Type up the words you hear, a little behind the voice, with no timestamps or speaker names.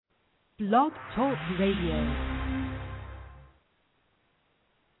Blog Talk Radio.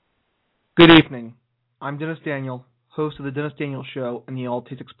 Good evening. I'm Dennis Daniel, host of The Dennis Daniel Show and the All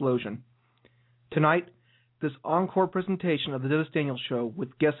Taste Explosion. Tonight, this encore presentation of The Dennis Daniel Show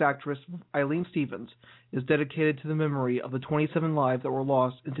with guest actress Eileen Stevens is dedicated to the memory of the 27 lives that were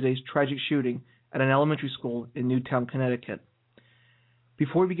lost in today's tragic shooting at an elementary school in Newtown, Connecticut.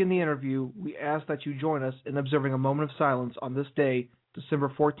 Before we begin the interview, we ask that you join us in observing a moment of silence on this day,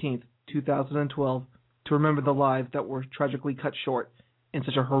 December 14th, 2012, to remember the lives that were tragically cut short in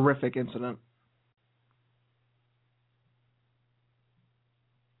such a horrific incident.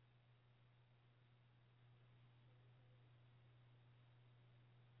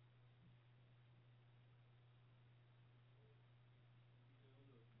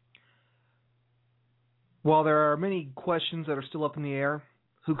 While there are many questions that are still up in the air,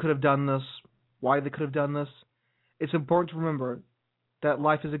 who could have done this, why they could have done this, it's important to remember that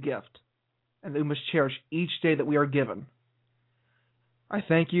life is a gift, and that we must cherish each day that we are given. I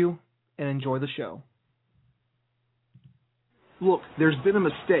thank you, and enjoy the show. Look, there's been a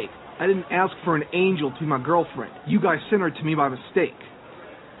mistake. I didn't ask for an angel to be my girlfriend. You guys sent her to me by mistake.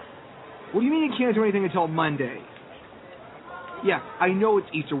 What do you mean you can't do anything until Monday? Yeah, I know it's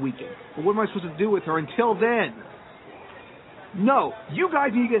Easter weekend, but what am I supposed to do with her until then? No, you guys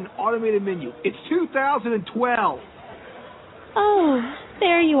need to get an automated menu. It's 2012. Oh,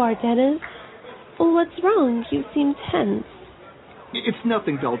 there you are, Dennis. What's wrong? You seem tense. It's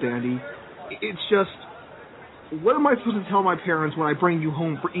nothing, Belldandy. It's just, what am I supposed to tell my parents when I bring you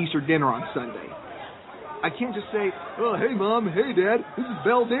home for Easter dinner on Sunday? I can't just say, oh, hey, Mom, hey, Dad, this is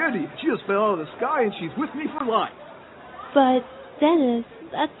Belldandy. She just fell out of the sky and she's with me for life. But, Dennis,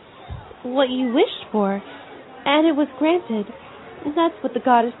 that's what you wished for, and it was granted. That's what the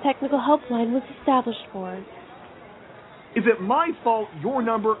Goddess Technical Helpline was established for. Is it my fault your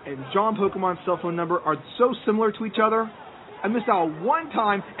number and John Pokemon's cell phone number are so similar to each other? I missed out one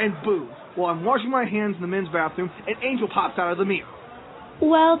time and boom, while I'm washing my hands in the men's bathroom, an angel pops out of the mirror.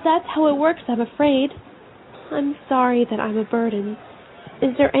 Well, that's how it works, I'm afraid. I'm sorry that I'm a burden.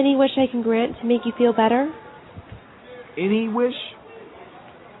 Is there any wish I can grant to make you feel better? Any wish?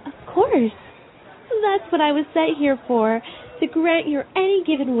 Of course. That's what I was sent here for, to grant your any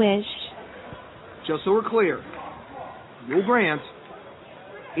given wish. Just so we're clear, you'll grant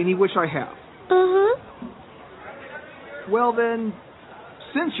any wish I have. Uh-huh. Well then,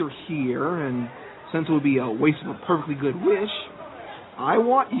 since you're here, and since it would be a waste of a perfectly good wish, I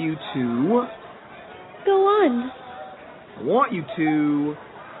want you to... Go on. I want you to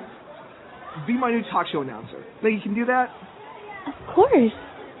be my new talk show announcer. Think you can do that? Of course.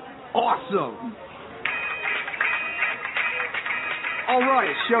 Awesome! All right,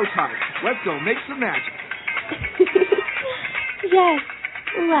 it's showtime. Let's go make some magic. Yes,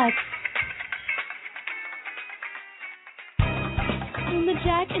 let's. From the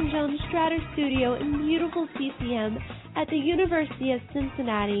Jack and John Stratter Studio in beautiful CCM at the University of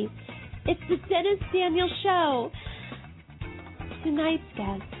Cincinnati, it's the Dennis Daniel Show. Tonight's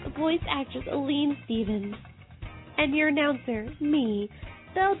guest, voice actress Eileen Stevens, and your announcer, me,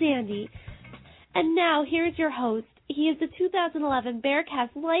 Belldandy. And now, here's your host. He is the 2011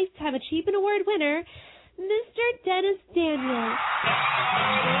 Bearcast Lifetime Achievement Award winner, Mr. Dennis Daniel.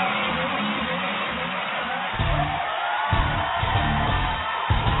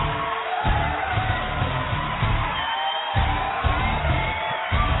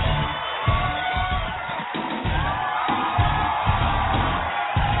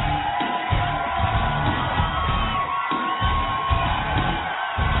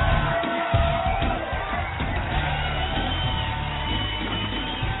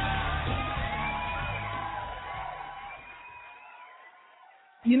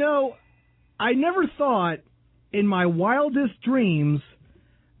 You know, I never thought in my wildest dreams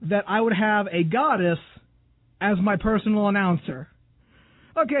that I would have a goddess as my personal announcer.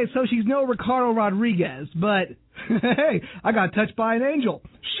 Okay, so she's no Ricardo Rodriguez, but hey, I got touched by an angel.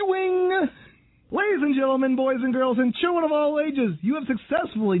 Swing! Ladies and gentlemen, boys and girls, and children of all ages, you have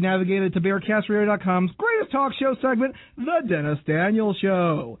successfully navigated to BearcastRadio.com's greatest talk show segment, The Dennis Daniel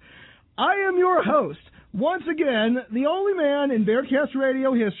Show. I am your host. Once again, the only man in Bearcast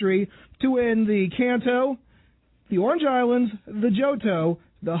Radio history to win the Kanto, the Orange Islands, the Johto,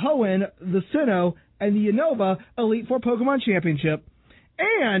 the Hoenn, the Sinnoh, and the Unova Elite Four Pokemon Championship,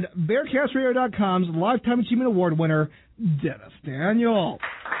 and BearcastRadio.com's Lifetime Achievement Award winner, Dennis Daniel.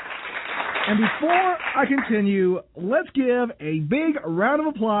 And before I continue, let's give a big round of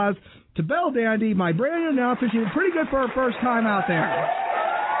applause to Belldandy, my brand new announcer. She did pretty good for her first time out there.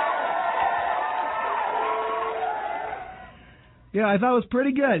 Yeah, I thought it was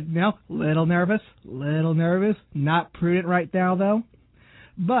pretty good. Now, little nervous, not prudent right now, though.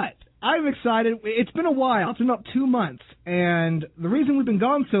 But I'm excited. It's been a while. It's been about 2 months. And the reason we've been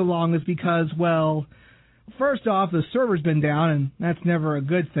gone so long is because, well, first off, the server's been down, and that's never a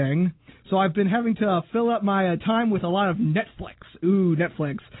good thing. So I've been having to fill up my time with a lot of Netflix. Ooh,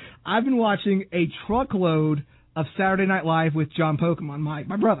 Netflix. I've been watching a truckload of Saturday Night Live with John Pokemon, my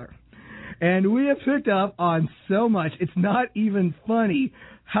brother. And we have picked up on so much. It's not even funny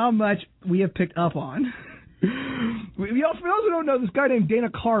how much we have picked up on. We also don't know this guy named Dana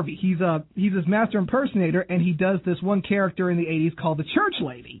Carvey. He's this master impersonator, and he does this one character in the 80s called the Church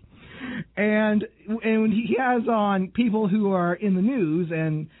Lady. And he has on people who are in the news,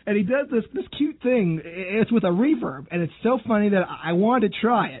 and he does this cute thing. It's with a reverb, and it's so funny that I wanted to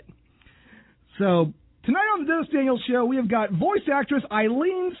try it. So tonight on the Dennis Daniels Show, we have got voice actress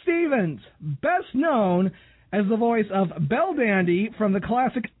Eileen Stevens, best known as the voice of Belldandy from the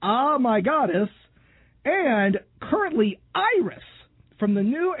classic Ah My Goddess, and currently Iris from the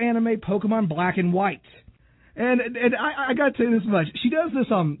new anime Pokemon Black and White. And I got to say this much. She does this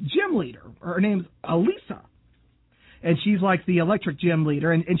gym leader. Her name's Elisa. And she's like the electric gym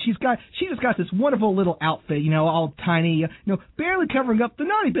leader. And she just got this wonderful little outfit, all tiny, barely covering up the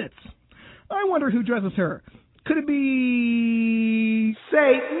naughty bits. I wonder who dresses her. Could it be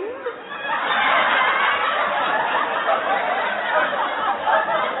Satan?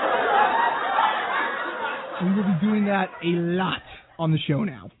 We will be doing that a lot on the show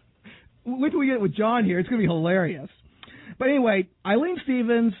now. Wait till we get it with John here. It's going to be hilarious. But anyway, Eileen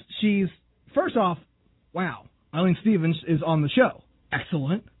Stevens, first off, wow, Eileen Stevens is on the show.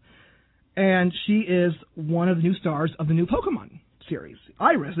 Excellent. And she is one of the new stars of the new Pokemon series,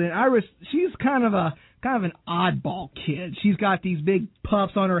 Iris. And Iris, she's kind of an oddball kid. She's got these big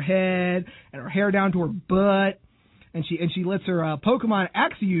puffs on her head and her hair down to her butt. And she lets her Pokemon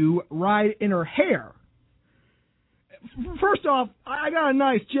Axew ride in her hair. First off, I got a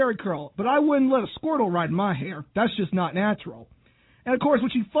nice Jerry curl, but I wouldn't let a Squirtle ride in my hair. That's just not natural. And, of course,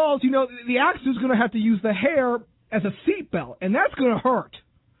 when she falls, the Axew's going to have to use the hair as a seatbelt, and that's going to hurt.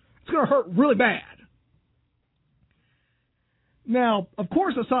 It's going to hurt really bad. Now, of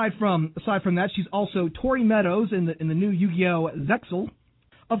course, aside from that, she's also Tori Meadows in the new Yu-Gi-Oh! Zexal.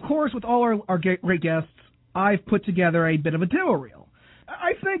 Of course, with all our great guests, I've put together a bit of a demo reel.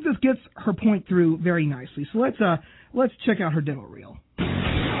 I think this gets her point through very nicely. So let's check out her demo reel. Ouch!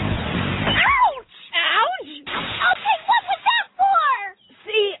 Ouch! Okay, what was that for?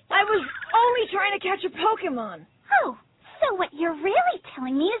 See, I was only trying to catch a Pokemon. Oh, so what you're really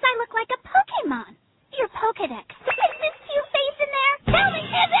telling me is I look like a Pokemon. Your Pokedex. Is this cute face in there? Tell me,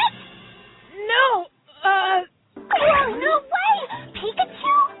 is it? No, Oh, no way!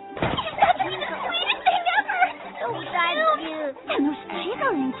 Pikachu? He's got to be the sweetest thing ever! So cute. And those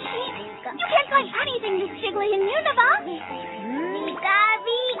jiggling cheeks. You can't find anything this jiggly in Unova.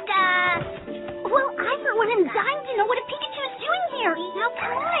 Vika. Well, I for one am dying to know what a Pikachu is doing here. Now,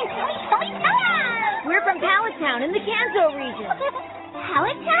 come on, tell us. we're from Pallet Town in the Kanto region.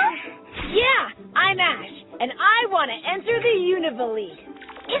 Pallet Town? Yeah, I'm Ash, and I want to enter the Unova League.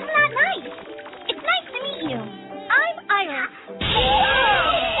 Isn't that nice? It's nice to meet you. I'm Iris.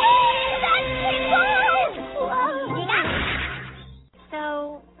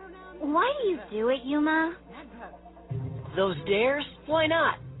 So, why do you do it, Yuma? Those dares? Why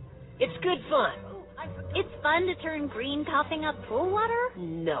not? It's good fun. It's fun to turn green coughing up pool water?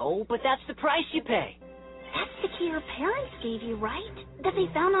 No, but that's the price you pay. That's the key your parents gave you, right? That they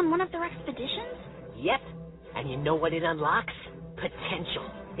found on one of their expeditions? Yep. And you know what it unlocks?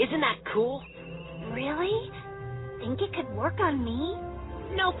 Potential. Isn't that cool? Really? Think it could work on me?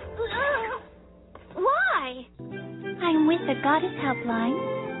 Nope. Why? I'm with the Goddess Helpline.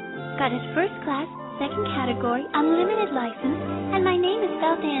 Goddess First Class, Second Category, Unlimited License, and my name is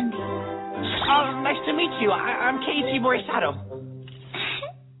Belldandy. Nice to meet you. I'm Casey Morisato.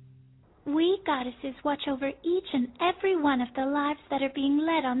 We goddesses watch over each and every one of the lives that are being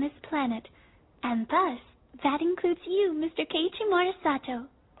led on this planet. And thus, that includes you, Mr. Keiichi Morisato.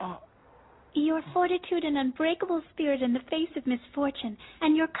 Your fortitude and unbreakable spirit in the face of misfortune,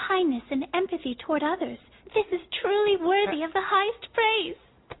 and your kindness and empathy toward others. This is truly worthy of the highest praise.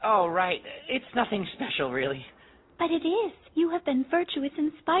 Oh, right. It's nothing special, really. But it is. You have been virtuous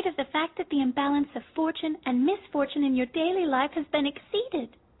in spite of the fact that the imbalance of fortune and misfortune in your daily life has been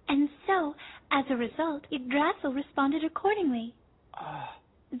exceeded. And so, as a result, Yggdrasil responded accordingly.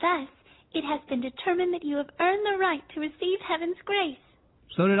 Thus, it has been determined that you have earned the right to receive heaven's grace.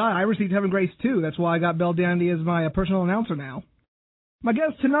 So did I. I received heaven grace, too. That's why I got Belldandy as my personal announcer now. My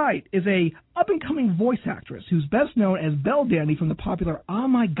guest tonight is a up-and-coming voice actress who's best known as Belldandy from the popular Oh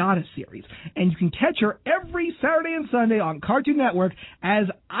My Goddess series, and you can catch her every Saturday and Sunday on Cartoon Network as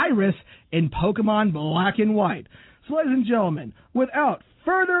Iris in Pokemon Black and White. So, ladies and gentlemen, without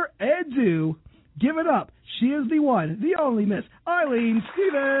further ado, give it up. She is the one, the only Miss Eileen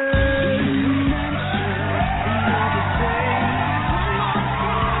Stevens.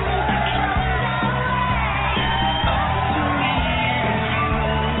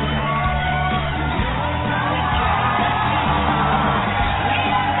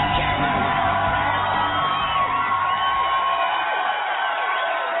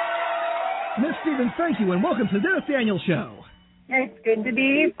 Miss Stevens, thank you, and welcome to the Dennis Daniels Show. It's good to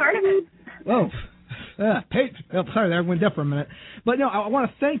be part of it. Oh, sorry, that went deaf for a minute. But no, I want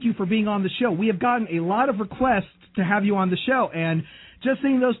to thank you for being on the show. We have gotten a lot of requests to have you on the show, and just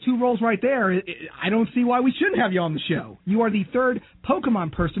seeing those two roles right there, I don't see why we shouldn't have you on the show. You are the third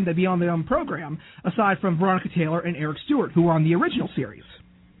Pokemon person to be on the program, aside from Veronica Taylor and Eric Stewart, who were on the original series.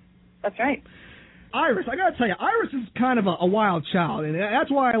 That's right. Iris, I gotta tell you, Iris is kind of a wild child, and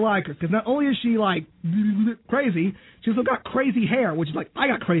that's why I like her, because not only is she, like, crazy, she's also got crazy hair, which is like, I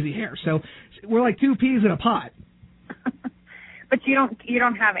got crazy hair, so we're like two peas in a pot. But you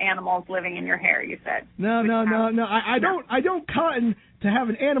don't have animals living in your hair, you said. No. I don't cotton to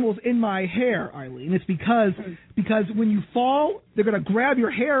having animals in my hair, Eileen. It's because when you fall, they're gonna grab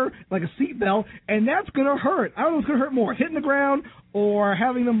your hair like a seatbelt, and that's gonna hurt. I don't know what's gonna hurt more, hitting the ground or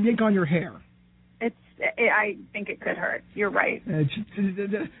having them yank on your hair. I think it could hurt. You're right.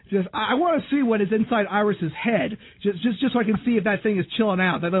 I want to see what is inside Iris's head, just so I can see if that thing is chilling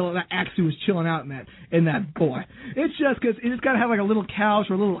out. That Axu is chilling out in that boy. It's just because it's got to have like a little couch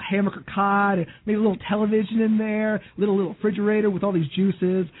or a little hammock or cot, and maybe a little television in there, little refrigerator with all these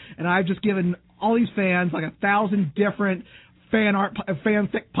juices. And I've just given all these fans like 1,000 different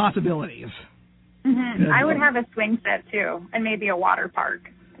fanfic possibilities. Mm-hmm. I would have a swing set too, and maybe a water park.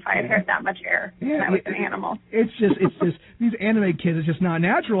 If I had that much hair, and I was an animal. It's just these anime kids. It's just not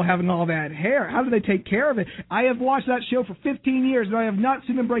natural having all that hair. How do they take care of it? I have watched that show for 15 years, and I have not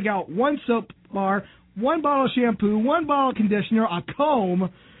seen them break out one soap bar, one bottle of shampoo, one bottle of conditioner, a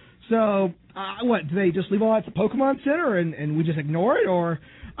comb. So, what, do they just leave all that at the Pokemon Center and we just ignore it? Or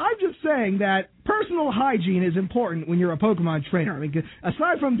I'm just saying that personal hygiene is important when you're a Pokemon trainer. I mean,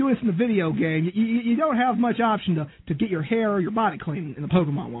 aside from doing this in the video game, you don't have much option to get your hair or your body clean in the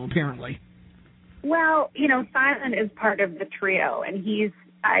Pokemon world, apparently. Well, Silent is part of the trio, and he's,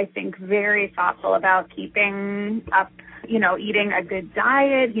 I think, very thoughtful about keeping up, eating a good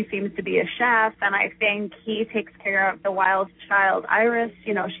diet. He seems to be a chef, and I think he takes care of the wild child, Iris.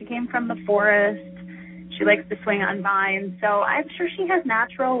 She came from the forest. She likes to swing on vines, so I'm sure she has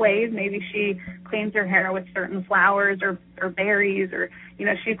natural ways. Maybe she cleans her hair with certain flowers or berries, or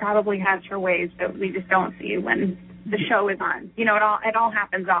she probably has her ways that we just don't see when the show is on. It all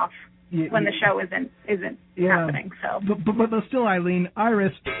happens off when the show isn't happening. So, but still, Eileen,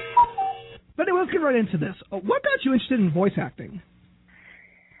 Iris. But anyway, let's get right into this. What got you interested in voice acting?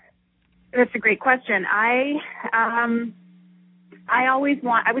 That's a great question. I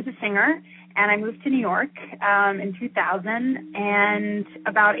was a singer. And I moved to New York in 2000, and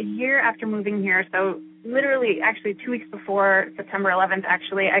about a year after moving here, so literally actually 2 weeks before September 11th,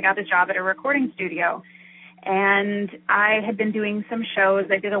 I got a job at a recording studio. And I had been doing some shows.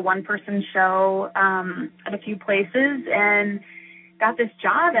 I did a one-person show at a few places and got this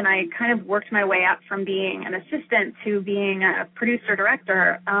job, and I kind of worked my way up from being an assistant to being a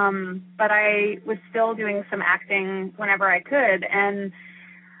producer-director. But I was still doing some acting whenever I could, and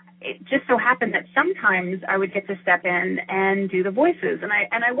it just so happened that sometimes I would get to step in and do the voices, and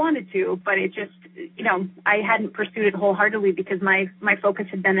I wanted to, but it just, I hadn't pursued it wholeheartedly because my focus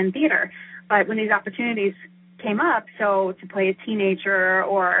had been in theater. But when these opportunities came up, so to play a teenager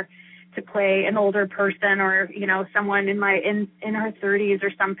or to play an older person or, someone in her 30s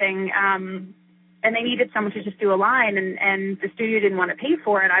or something, and they needed someone to just do a line and the studio didn't want to pay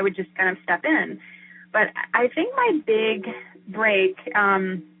for it, I would just kind of step in. But I think my big break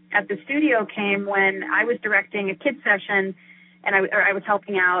at the studio came when I was directing a kids session, and I was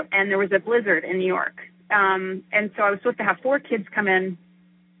helping out, and there was a blizzard in New York. And so I was supposed to have 4 kids come in,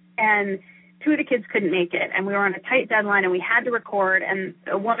 and 2 of the kids couldn't make it, and we were on a tight deadline, and we had to record, and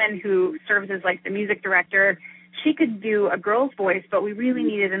a woman who serves as like the music director, she could do a girl's voice, but we really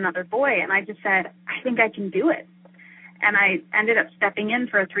needed another boy, and I just said, I think I can do it. And I ended up stepping in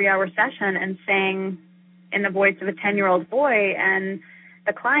for a 3-hour session and sang in the voice of a 10-year-old boy, and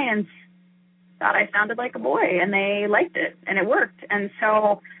the clients thought I sounded like a boy, and they liked it, and it worked. And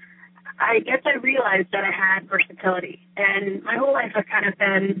so I guess I realized that I had versatility. And my whole life I've kind of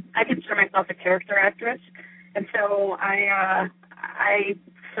been, I consider myself a character actress. And so I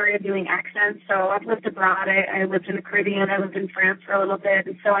started doing accents. So I've lived abroad. I lived in the Caribbean. I lived in France for a little bit.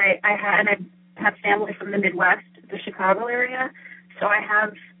 And so I have family from the Midwest, the Chicago area. So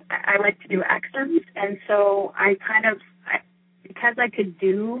I like to do accents. And so because I could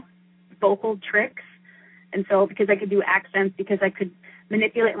do vocal tricks, and so because I could do accents, because I could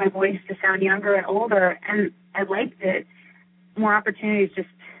manipulate my voice to sound younger and older, and I liked it, more opportunities just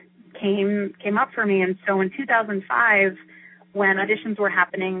came up for me. And so in 2005, when auditions were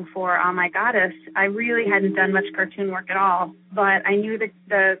happening for Oh My Goddess, I really hadn't done much cartoon work at all, but I knew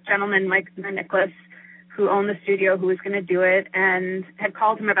the gentleman, Mike Nicholas, who owned the studio, who was going to do it, and had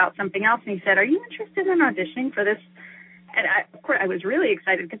called him about something else, and he said, "Are you interested in auditioning for this?" And of course, I was really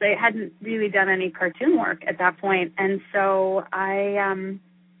excited because I hadn't really done any cartoon work at that point. And so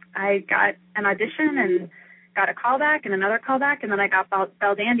I got an audition and got a call back and another call back, and then I got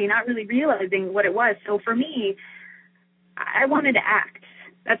Belldandy, not really realizing what it was. So for me, I wanted to act.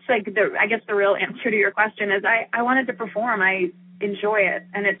 That's like I guess the real answer to your question is I wanted to perform. I enjoy it,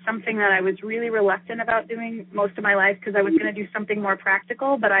 and it's something that I was really reluctant about doing most of my life because I was going to do something more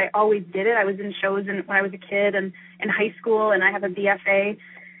practical, but I always did it. I was in shows when I was a kid and in high school, and I have a BFA.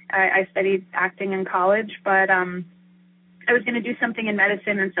 I studied acting in college, but I was going to do something in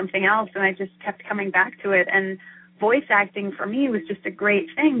medicine and something else, and I just kept coming back to it. And voice acting for me was just a great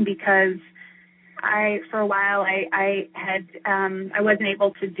thing because for a while I wasn't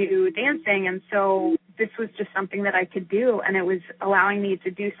able to do dancing, and so this was just something that I could do, and it was allowing me to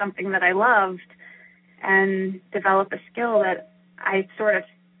do something that I loved and develop a skill that I sort of,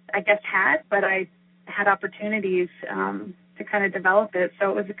 I guess, had, but I had opportunities to kind of develop it. So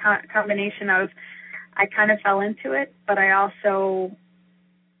it was a combination of I kind of fell into it, but I also,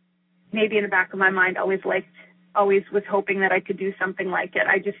 maybe in the back of my mind, always was hoping that I could do something like it.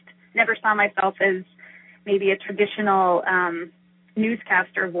 I just never saw myself as maybe a traditional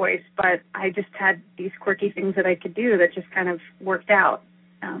newscaster voice, but I just had these quirky things that I could do that just kind of worked out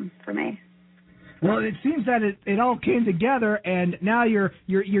for me. Well, it seems that it all came together, and now you're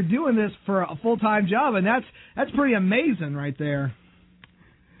doing this for a full-time job, and that's pretty amazing right there.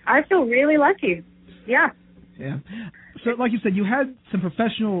 I feel really lucky. Yeah. Yeah. So, like you said, you had some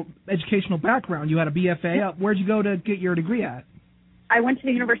professional educational background. You had a BFA. Where'd you go to get your degree at? I went to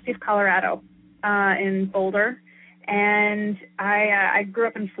the University of Colorado in Boulder, and I grew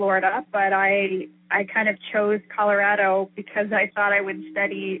up in Florida, but I kind of chose Colorado because I thought I would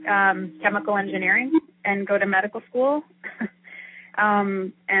study chemical engineering and go to medical school,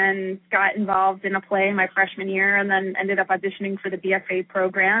 and got involved in a play my freshman year, and then ended up auditioning for the BFA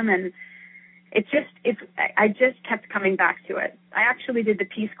program, and I just kept coming back to it. I actually did the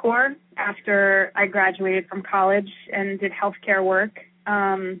Peace Corps after I graduated from college and did healthcare work,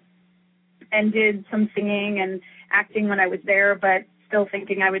 and did some singing and acting when I was there, but still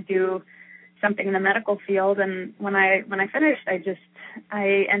thinking I would do something in the medical field. And when I finished,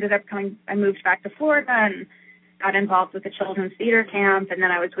 I ended up I moved back to Florida and got involved with the children's theater camp, and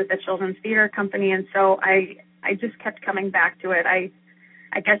then I was with the children's theater company, and so I just kept coming back to it. I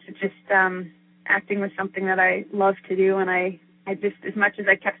guess it's just acting was something that I love to do, and I just, as much as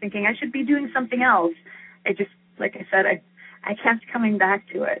I kept thinking I should be doing something else, I just, like I said, I kept coming back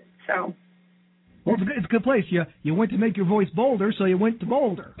to it. So. Well, it's a good place. You went to make your voice bolder, so you went to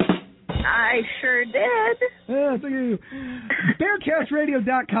Boulder. I sure did. Yeah, thank you.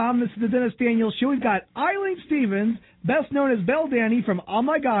 BearcastRadio.com. This is the Dennis Daniels Show. We've got Eileen Stevens, best known as Belldandy from Oh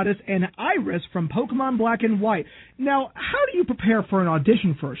My Goddess, and Iris from Pokemon Black and White. Now, how do you prepare for an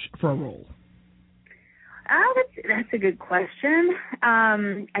audition for a role? That's a good question.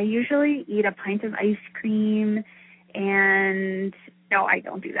 I usually eat a pint of ice cream, and no, I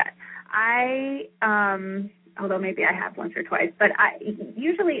don't do that. Although maybe I have once or twice, but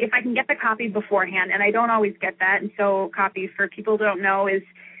usually if I can get the copy beforehand, and I don't always get that, and so copy, for people who don't know, is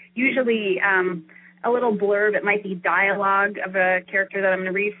usually a little blurb. It might be dialogue of a character that I'm going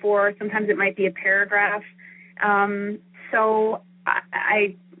to read for. Sometimes it might be a paragraph. So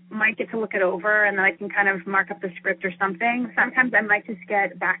I might get to look it over, and then I can kind of mark up the script or something. Sometimes I might just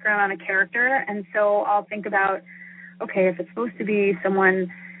get background on a character, and so I'll think about, okay, if it's supposed to be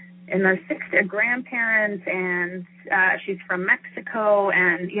someone in their 60s, grandparents, and she's from Mexico,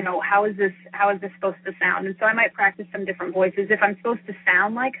 and how is this supposed to sound? And so I might practice some different voices if I'm supposed to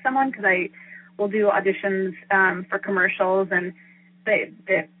sound like someone, because I will do auditions for commercials, and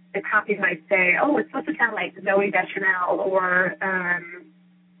the copy might say, oh, it's supposed to sound like Zooey Deschanel or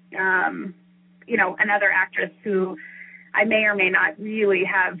another actress who I may or may not really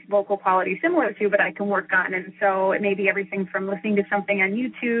have vocal quality similar to, but I can work on. And so it may be everything from listening to something on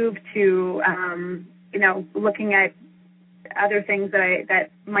YouTube to, looking at other things that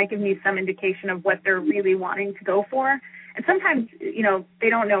might give me some indication of what they're really wanting to go for. And sometimes, they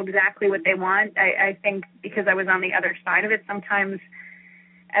don't know exactly what they want. I think because I was on the other side of it, sometimes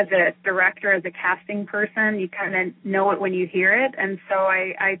as a director, as a casting person, you kind of know it when you hear it. And so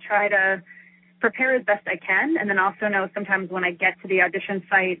I try to prepare as best I can, and then also know sometimes when I get to the audition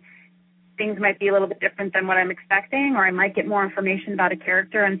site, things might be a little bit different than what I'm expecting, or I might get more information about a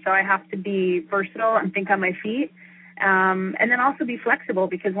character, and so I have to be versatile and think on my feet, and then also be flexible,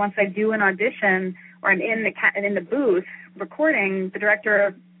 because once I do an audition or I'm in the booth recording, the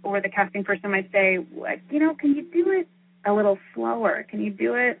director or the casting person might say, can you do it a little slower? Can you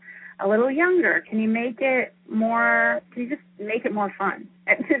do it a little younger? Can you make it more? Can you just make it more fun?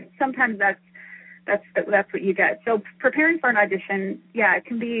 And sometimes that's what you get. So preparing for an audition, it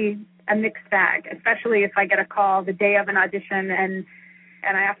can be a mixed bag, especially if I get a call the day of an audition and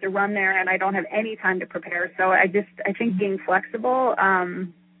I have to run there and I don't have any time to prepare. So I think being flexible,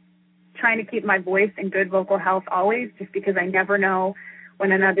 trying to keep my voice in good vocal health always, just because I never know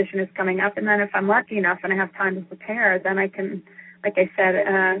when an audition is coming up. And then if I'm lucky enough and I have time to prepare, then I can, like I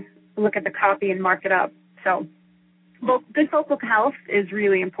said, look at the copy and mark it up. So good vocal health is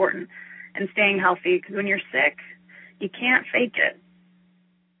really important. And staying healthy, because when you're sick, you can't fake it.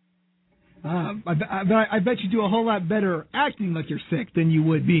 I bet you do a whole lot better acting like you're sick than you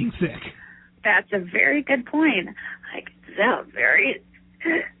would being sick. That's a very good point. I could sound very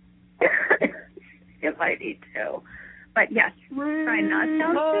if I need to. But yes, try not to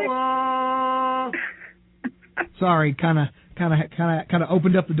sound sick. Sorry, kind of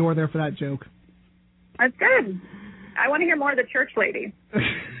opened up the door there for that joke. That's good. I want to hear more of the church lady.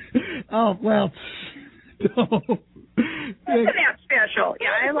 Oh, well. Isn't that special?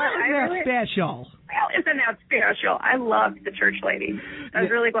 Yeah, I love it. Special. Well, isn't that special? I love the church lady. I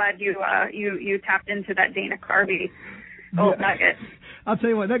was really glad you tapped into that Dana Carvey nugget. I'll tell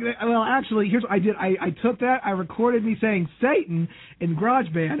you what. Well, actually, here's what I did. I took that. I recorded me saying Satan in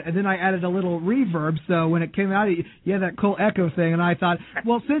GarageBand, and then I added a little reverb. So when it came out, you had that cool echo thing. And I thought,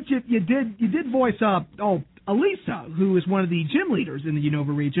 well, since you did voice up, Elisa, who is one of the gym leaders in the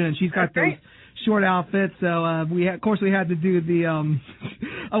Unova region, and she's got those short outfits. So we had to do the.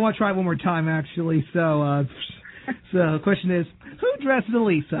 I want to try it one more time, actually. So the question is, who dressed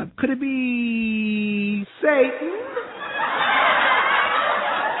Elisa? Could it be Satan?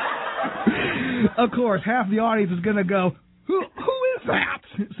 Of course, half the audience is going to go, who is that?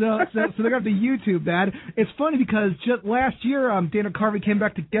 So they're going to have to YouTube that. It's funny because just last year, Dana Carvey came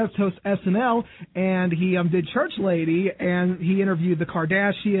back to guest host SNL, and he did Church Lady, and he interviewed the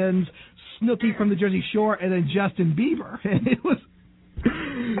Kardashians, Snooki from the Jersey Shore, and then Justin Bieber. And it was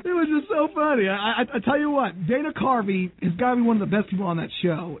just so funny. I tell you what, Dana Carvey has got to be one of the best people on that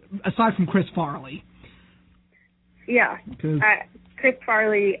show, aside from Chris Farley. Yeah, Chris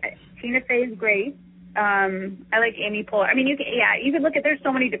Farley. Tina Fey's great. I like Amy Poehler. I mean, you can look at, there's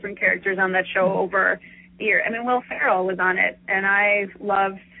so many different characters on that show over the year. I mean, Will Ferrell was on it, and I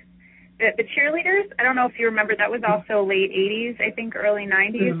loved the cheerleaders. I don't know if you remember, that was also late 80s, I think early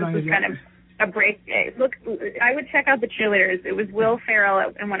 90s. This was kind of a break. Look, I would check out the cheerleaders. It was Will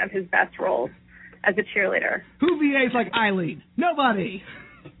Ferrell in one of his best roles as a cheerleader. Who VAs like Eileen? Nobody.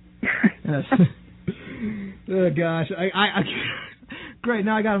 Yes. Oh, gosh. I Great,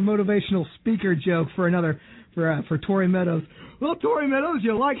 now I got a motivational speaker joke for Tori Meadows. Well, Tori Meadows,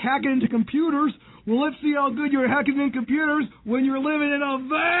 you like hacking into computers. Well, let's see how good you're hacking in computers when you're living in a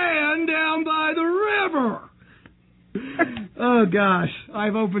van down by the river. Oh gosh, I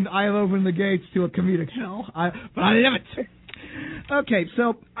have opened the gates to a comedic hell. But I love it. Okay,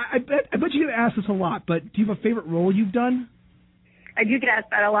 so I bet you get asked this a lot, but do you have a favorite role you've done? I do get asked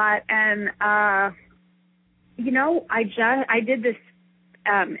that a lot, and I did this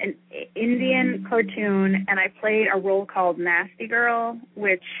an Indian cartoon, and I played a role called Nasty Girl,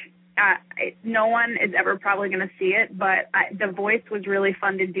 which no one is ever probably going to see it, but the voice was really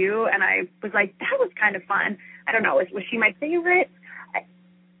fun to do, and I was like, that was kind of fun. I don't know, was she my favorite?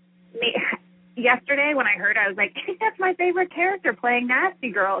 Yesterday when I heard it, I was like, I think that's my favorite character, playing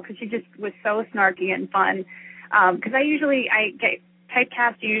Nasty Girl, because she just was so snarky and fun. Because I get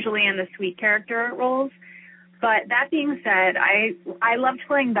typecast usually in the sweet character roles. But that being said, I loved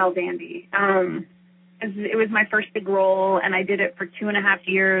playing Belldandy. It was my first big role, and I did it for 2.5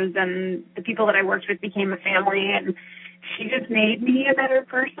 years, and the people that I worked with became a family, and she just made me a better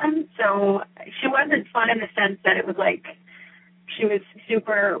person. So she wasn't fun in the sense that it was like she was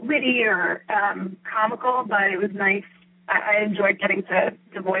super witty or comical, but it was nice I enjoyed getting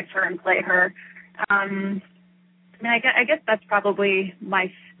to voice her and play her. I guess that's probably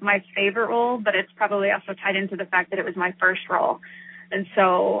my favorite role, but it's probably also tied into the fact that it was my first role. And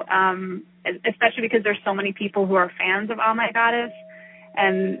so, especially because there's so many people who are fans of Oh My Goddess,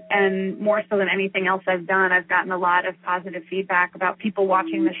 and more so than anything else I've done, I've gotten a lot of positive feedback about people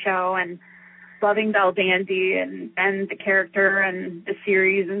watching the show and loving Belldandy and the character and the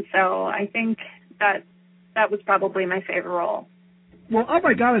series. And so I think that was probably my favorite role. Well, Oh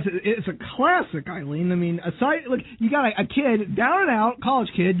My God, it's a classic, Eileen. I mean, aside, look, you got a kid, down and out, college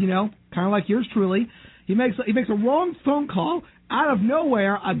kid, kind of like yours truly. He makes a wrong phone call. Out of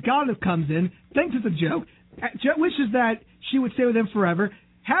nowhere, a goddess comes in, thinks it's a joke, wishes that she would stay with him forever,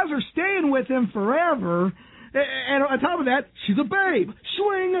 has her staying with him forever, and on top of that, she's a babe.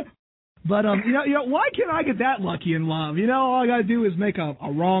 Swing! But, why can't I get that lucky in love? All I got to do is make a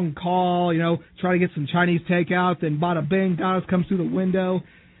wrong call, try to get some Chinese takeout, then bada bing, goddess comes through the window.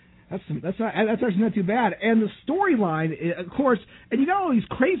 That's actually not too bad. And the storyline, of course, and you got all these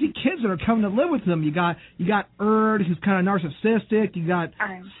crazy kids that are coming to live with them. You got Erd, who's kind of narcissistic. You got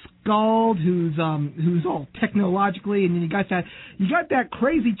Scald, who's all technologically, and then you got that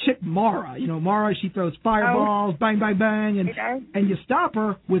crazy chick Mara. Mara, she throws fireballs, bang bang bang, and you stop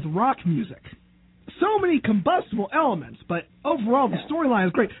her with rock music. So many combustible elements, but overall the storyline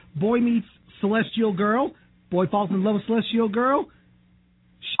is great. Boy meets celestial girl. Boy falls in love with celestial girl.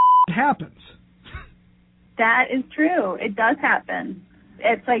 Happens. That is true. It does happen.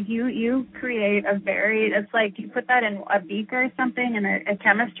 It's like you create it's like you put that in a beaker or something in a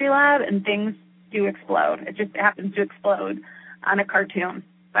chemistry lab and things do explode. It just happens to explode on a cartoon.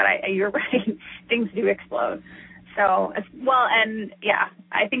 But you're right. Things do explode. So,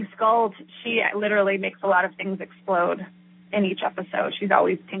 I think Skuld, she literally makes a lot of things explode in each episode. She's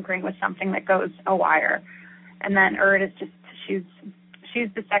always tinkering with something that goes awire. And then Erd is just, she's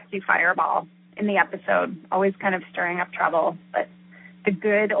the sexy fireball in the episode, always kind of stirring up trouble. But the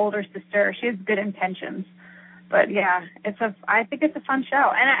good older sister, she has good intentions. But yeah, I think it's a fun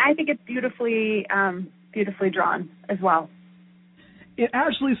show, and I think it's beautifully drawn as well. It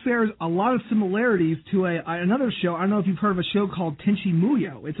actually shares a lot of similarities to another show. I don't know if you've heard of a show called Tenchi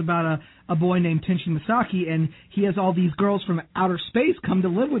Muyo. It's about a boy named Tenchi Misaki, and he has all these girls from outer space come to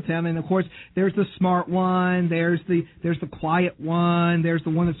live with him. And of course, there's the smart one, there's the quiet one, there's the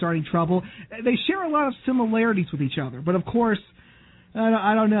one that's starting trouble. They share a lot of similarities with each other. But of course,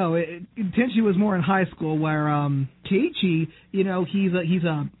 I don't know. Tenchi was more in high school, where Keiichi, he's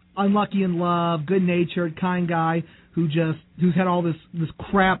a unlucky in love, good-natured, kind guy who's had all this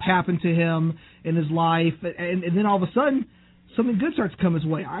crap happen to him in his life, and then all of a sudden something good starts to come his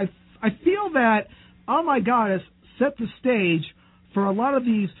way. I feel that Oh My Goddess set the stage for a lot of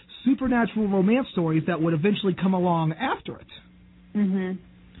these supernatural romance stories that would eventually come along after it. Mm-hmm.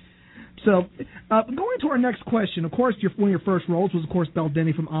 So, going to our next question, of course, one of your first roles was, of course,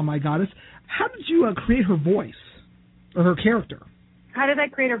 Belldandy from Oh My Goddess. How did you create her voice, or her character? How did I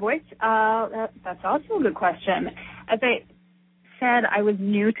create her voice? That's also a good question. As I said, I was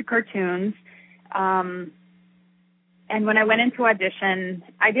new to cartoons, and when I went into audition,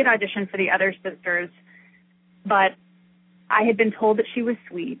 I did audition for the other sisters, but I had been told that she was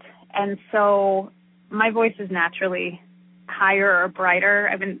sweet, and so my voice is naturally higher or brighter.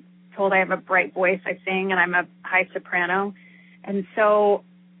 I've been told I have a bright voice. I sing, and I'm a high soprano, and so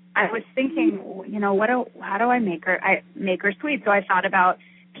I was thinking, how do I make her sweet? So I thought about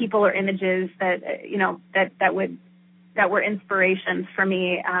people or images that were inspirations for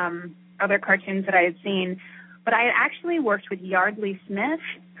me, other cartoons that I had seen. But I had actually worked with Yardley Smith,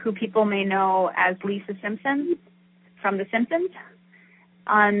 who people may know as Lisa Simpson from The Simpsons.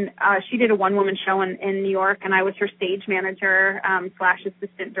 She did a one-woman show in New York, and I was her stage manager /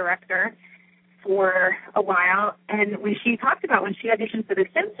 assistant director for a while. And when she talked about when she auditioned for The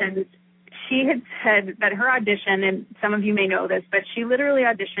Simpsons, she had said that her audition, and some of you may know this, but she literally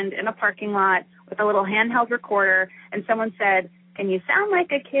auditioned in a parking lot with a little handheld recorder, and someone said, "Can you sound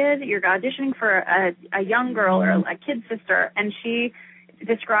like a kid? You're auditioning for a young girl or a kid sister." And she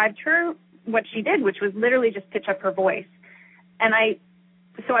described what she did, which was literally just pitch up her voice. And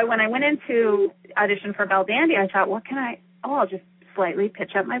when I went into audition for Belldandy, I thought, I'll just slightly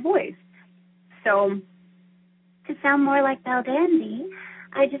pitch up my voice. So to sound more like Belldandy,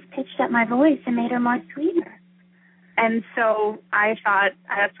 I just pitched up my voice and made her more sweeter. And so I thought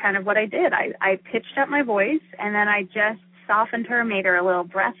that's kind of what I did. I pitched up my voice, and then I just softened her, made her a little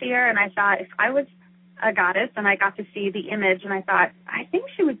breathier, and I thought if I was a goddess and I got to see the image, and I thought, I think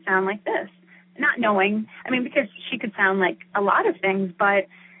she would sound like this. Not knowing, because she could sound like a lot of things, but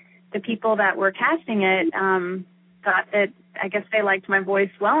the people that were casting it, thought that, I guess they liked my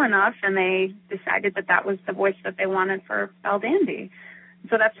voice well enough, and they decided that that was the voice that they wanted for Belldandy.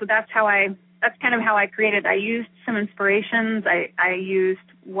 So that's kind of how I created. I used some inspirations. I used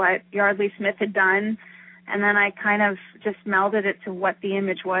what Yardley Smith had done, and then I kind of just melded it to what the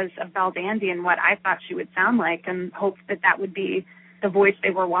image was of Belldandy and what I thought she would sound like, and hoped that that would be the voice they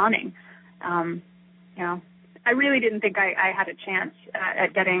were wanting. I really didn't think I had a chance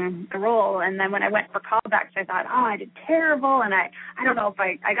at getting the role, and then when I went for callbacks, I thought, I did terrible, and I don't know if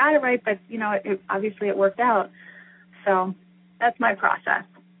I got it right, but, obviously it worked out. So that's my process.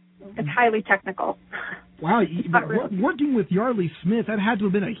 It's highly technical. Wow, working with Yardley Smith, that had to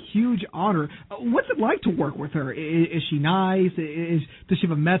have been a huge honor. What's it like to work with her? Is she nice? Does she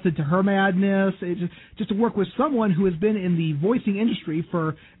have a method to her madness? Just to work with someone who has been in the voicing industry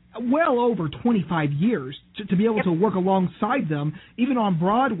for well over 25 years, to be able to work alongside them, even on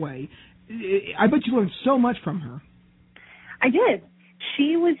Broadway. I bet you learned so much from her. I did.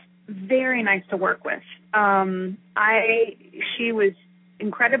 She was very nice to work with. She was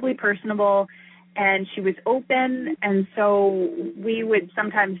incredibly personable, and she was open, and so we would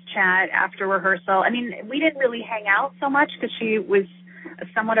sometimes chat after rehearsal. I mean, we didn't really hang out so much because she was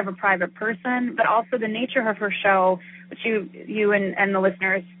somewhat of a private person, but also the nature of her show, which you and the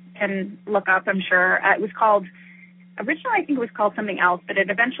listeners can look up, I'm sure. It was called, originally I think it was called something else, but it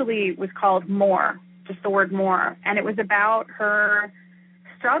eventually was called More, just the word More, and it was about her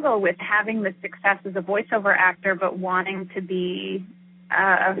struggle with having the success as a voiceover actor, but wanting to be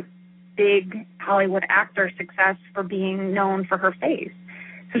a big Hollywood actor success for being known for her face.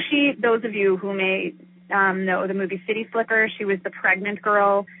 So those of you who may know the movie City Slickers, she was the pregnant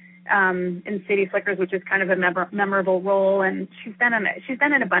girl in City Slickers, which is kind of a memorable role, and she's been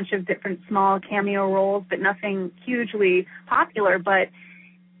in a bunch of different small cameo roles, but nothing hugely popular. But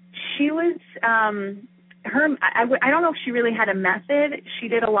she was I don't know if she really had a method. She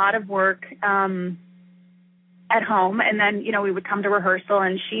did a lot of work at home, and then, we would come to rehearsal,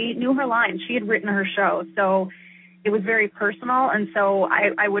 and she knew her lines. She had written her show, so it was very personal, and so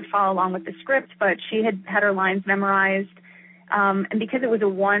I would follow along with the script, but she had her lines memorized, and because it was a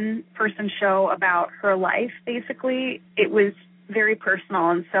one-person show about her life, basically, it was very personal,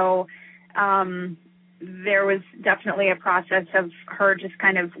 and so there was definitely a process of her just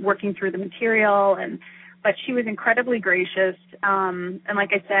kind of working through the material, but she was incredibly gracious, and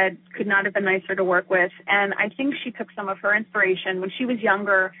like I said, could not have been nicer to work with. And I think she took some of her inspiration. When she was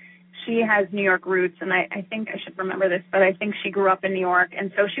younger, she has New York roots, and I think I should remember this, but I think she grew up in New York.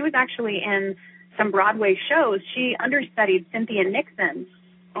 And so she was actually in some Broadway shows. She understudied Cynthia Nixon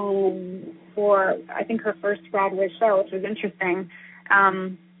for, I think, her first Broadway show, which was interesting.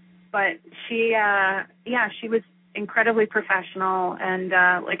 But she was incredibly professional and,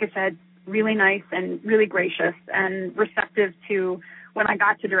 like I said, really nice and really gracious and receptive to when I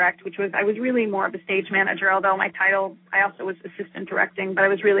got to direct, I was really more of a stage manager, although my title, I also was assistant directing, but I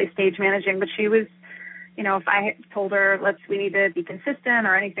was really stage managing. But she was, if I told her, we need to be consistent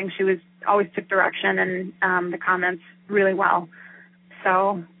or anything, she always took direction and the comments really well.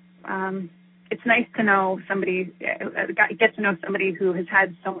 So it's nice to know get to know somebody who has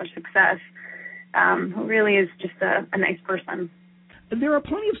had so much success, who really is just a nice person. There are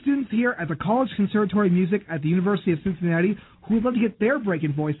plenty of students here at the College Conservatory of Music at the University of Cincinnati who would love to get their break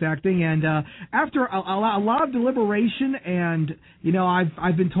in voice acting. And after a lot of deliberation, and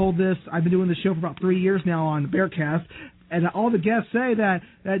I've been told this. I've been doing this show for about 3 years now on Bearcast, and all the guests say that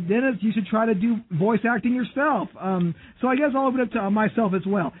Dennis, you should try to do voice acting yourself. So I guess I'll open it to myself as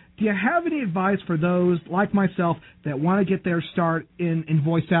well. Do you have any advice for those like myself that want to get their start in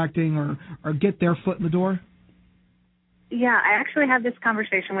voice acting or get their foot in the door? Yeah, I actually had this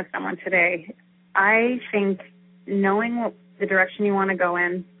conversation with someone today. I think knowing the direction you want to go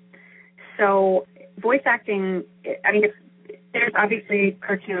in. So voice acting, there's obviously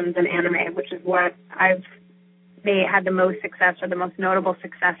cartoons and anime, which is what I've had the most success or the most notable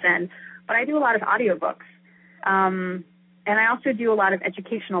success in. But I do a lot of audiobooks. And I also do a lot of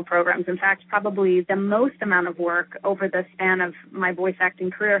educational programs. In fact, probably the most amount of work over the span of my voice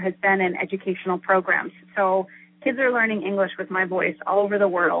acting career has been in educational programs. So kids are learning English with my voice all over the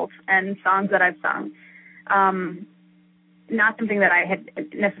world and songs that I've sung. Not something that I had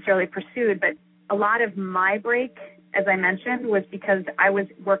necessarily pursued, but a lot of my break, as I mentioned, was because I was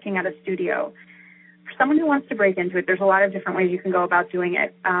working at a studio. For someone who wants to break into it, there's a lot of different ways you can go about doing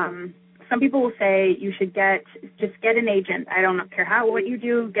it. Some people will say you should just get an agent. I don't care what you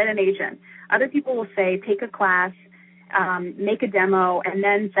do, get an agent. Other people will say take a class, make a demo, and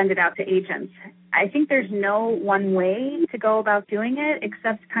then send it out to agents. I think there's no one way to go about doing it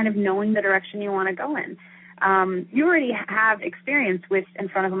except kind of knowing the direction you want to go in. you already have experience with in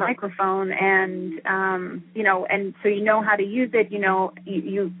front of a microphone, and and so you know how to use it.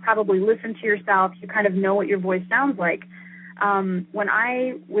 You probably listen to yourself. You kind of know what your voice sounds like. When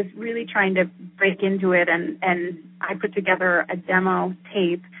I was really trying to break into it, and I put together a demo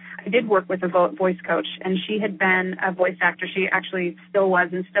tape, I did work with a voice coach, and she had been a voice actor. She actually still was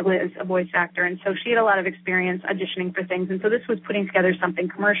and still is a voice actor, and so she had a lot of experience auditioning for things. And so this was putting together something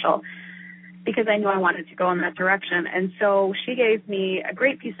commercial, because I knew I wanted to go in that direction. And so she gave me a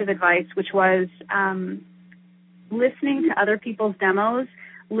great piece of advice, which was listening to other people's demos,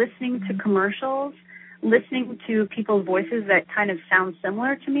 listening to commercials, listening to people's voices that kind of sound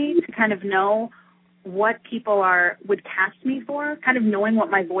similar to me, to kind of know what people would cast me for, kind of knowing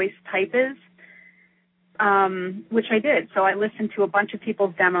what my voice type is, which I did. So I listened to a bunch of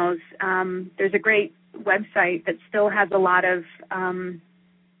people's demos. There's a great website that still has a lot of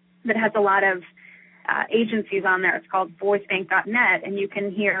agencies on there. It's called voicebank.net, and you can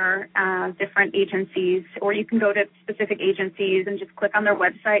hear different agencies, or you can go to specific agencies and just click on their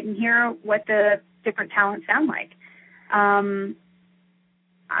website and hear what the different talents sound like.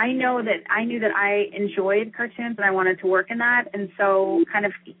 I knew that I enjoyed cartoons and I wanted to work in that, and so kind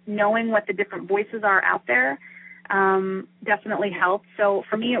of knowing what the different voices are out there definitely helped. So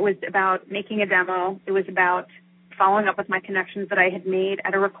for me, it was about making a demo. It was about following up with my connections that I had made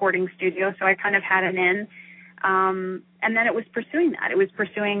at a recording studio, so I kind of had an in. And then it was pursuing that. It was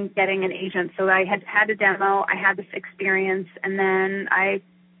pursuing getting an agent. So I had a demo, I had this experience, and then I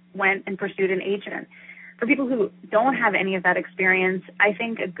went and pursued an agent. For people who don't have any of that experience, I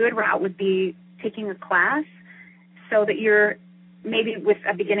think a good route would be taking a class, so that you're maybe with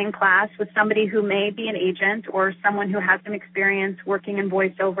a beginning class with somebody who may be an agent or someone who has some experience working in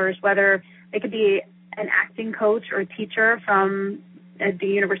voiceovers, whether they could be an acting coach or a teacher from the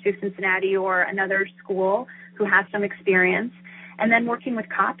University of Cincinnati or another school who has some experience, and then working with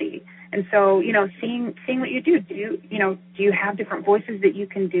copy. And so, seeing what you do. Do you have different voices that you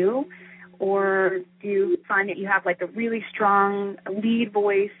can do? Or do you find that you have like a really strong lead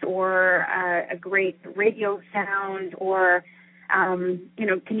voice, or a great radio sound, or, do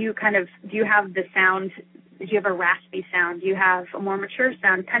you have the sound, do you have a raspy sound? Do you have a more mature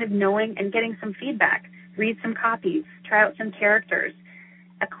sound? Kind of knowing and getting some feedback. Read some copies, try out some characters.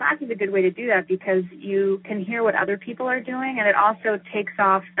 A class is a good way to do that, because you can hear what other people are doing, and it also takes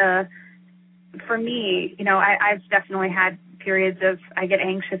off for me, I've definitely had periods of I get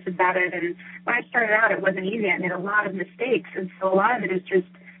anxious about it, and when I started out, it wasn't easy. I made a lot of mistakes, and so a lot of it is just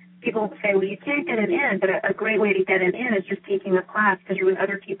people say, well, you can't get it in, but a great way to get it in is just taking a class, because you're with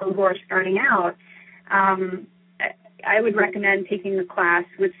other people who are starting out. I would recommend taking a class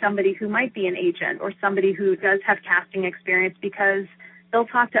with somebody who might be an agent or somebody who does have casting experience, because they'll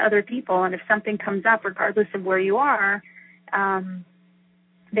talk to other people, and if something comes up, regardless of where you are,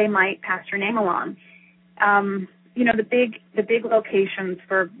 they might pass your name along. The big locations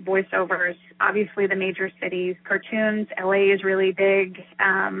for voiceovers, obviously the major cities, cartoons, LA is really big,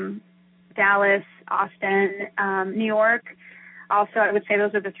 Dallas, Austin, New York. Also, I would say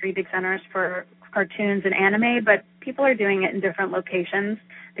those are the three big centers for cartoons and anime, but people are doing it in different locations.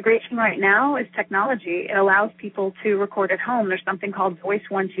 The great thing right now is technology. It allows people to record at home. There's something called Voice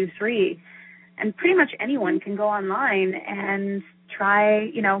 123, and pretty much anyone can go online and try,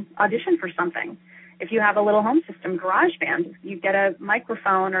 audition for something. If you have a little home system, GarageBand, you get a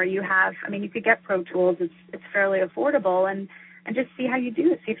microphone, or you could get Pro Tools. It's fairly affordable, and just see how you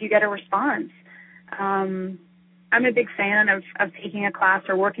do it. See if you get a response. I'm a big fan of taking a class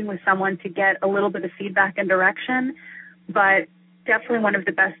or working with someone to get a little bit of feedback and direction, but definitely one of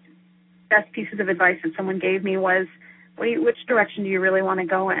the best pieces of advice that someone gave me was, which direction do you really want to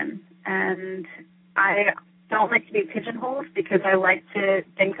go in? And I don't like to be pigeonholed, because I like to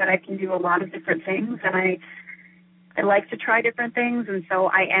think that I can do a lot of different things, and I like to try different things. And so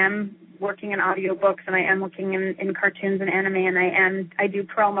I am working in audiobooks, and I am working in cartoons and anime, and I do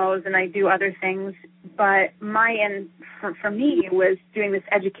promos, and I do other things. But my end for me was doing this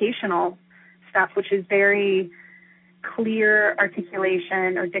educational stuff, which is very clear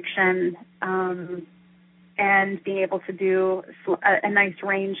articulation or diction, and being able to do a nice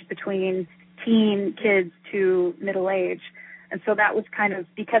range between teen kids to middle age. And so that was kind of,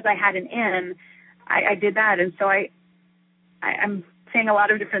 because I had an in, I did that. And so I'm saying a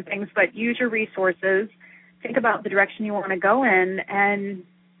lot of different things, but use your resources, think about the direction you want to go in, and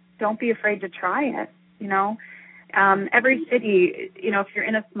don't be afraid to try it. Every city, if you're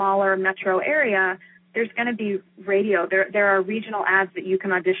in a smaller metro area, there's going to be radio. There are regional ads that you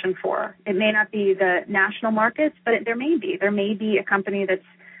can audition for. It may not be the national markets, but there may be. There may be a company that's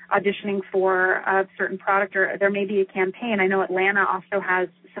auditioning for a certain product, or there may be a campaign. I know Atlanta also has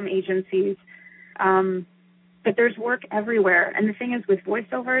some agencies, but there's work everywhere. And the thing is with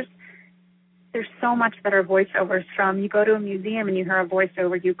voiceovers, there's so much that are voiceovers from. You go to a museum and you hear a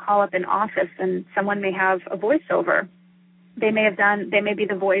voiceover. You call up an office and someone may have a voiceover. They may be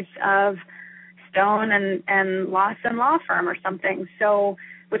the voice of Stone and Lawson Law Firm or something. So,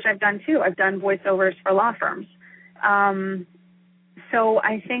 which I've done too. I've done voiceovers for law firms. So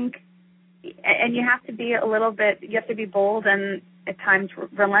I think, and you have to be you have to be bold and at times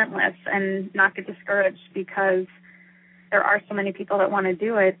relentless and not get discouraged, because there are so many people that want to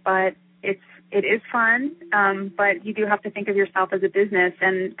do it, but it is fun, but you do have to think of yourself as a business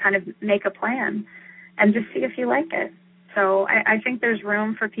and kind of make a plan and just see if you like it. So I think there's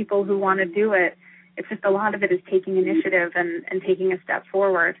room for people who want to do it. It's just a lot of it is taking initiative and taking a step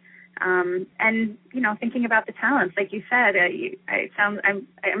forward. And, thinking about the talents, like you said,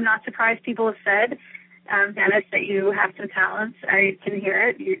 I'm not surprised people have said, Dennis, that you have some talents. I can hear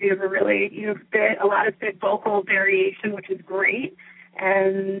it. You have a lot of good vocal variation, which is great.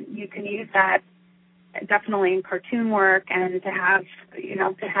 And you can use that definitely in cartoon work, and to have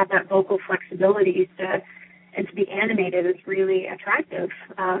that vocal flexibility and to be animated is really attractive.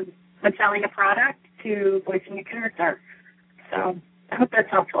 But selling a product to voicing a character. So I hope that's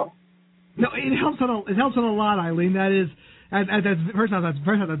helpful. No, it helps on a lot, Eileen. That's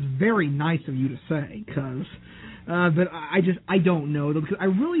very nice of you to say, because. But I don't know, because I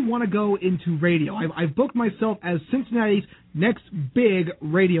really want to go into radio. I've booked myself as Cincinnati's next big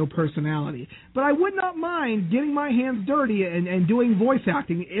radio personality. But I would not mind getting my hands dirty and doing voice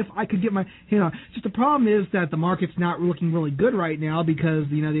acting if I could get my, just the problem is that the market's not looking really good right now, because,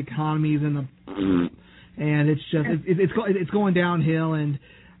 the economy's in the, and it's just, it's going downhill, and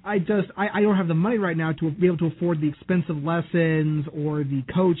I don't have the money right now to be able to afford the expensive lessons or the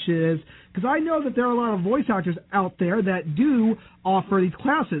coaches, because I know that there are a lot of voice actors out there that do offer these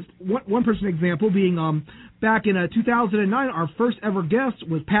classes. One person example being back in 2009, our first ever guest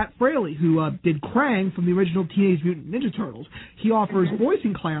was Pat Fraley, who did Krang from the original Teenage Mutant Ninja Turtles. He offers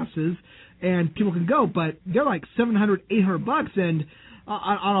voicing classes, and people can go, but they're like $700, $800, and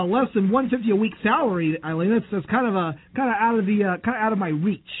on a less than $150 a week salary, Eileen, that's kind of out of my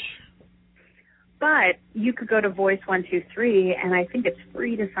reach. But you could go to Voice 123, and I think it's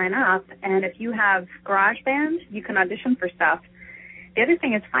free to sign up. And if you have GarageBand, you can audition for stuff. The other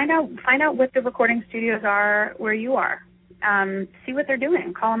thing is find out what the recording studios are where you are. See what they're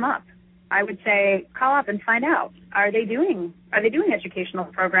doing. Call them up. I would say call up and find out. Are they doing educational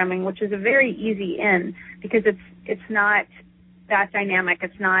programming, which is a very easy in, because it's not that dynamic.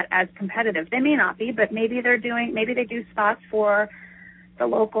 It's not as competitive. They may not be, but maybe they do spots for the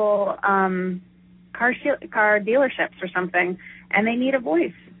local car dealerships or something, and they need a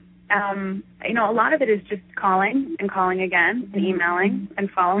voice. A lot of it is just calling and calling again and emailing and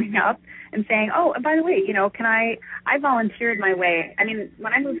following up and saying, oh, and by the way, I volunteered my way. I mean,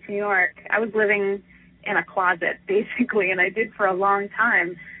 when I moved to New York, I was living in a closet basically, and I did for a long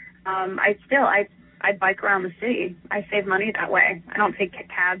time. I bike around the city. I save money that way. I don't take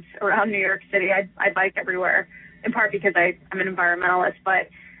cabs around New York City. I bike everywhere, in part because I'm an environmentalist, but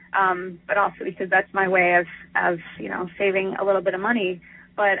also because that's my way of saving a little bit of money.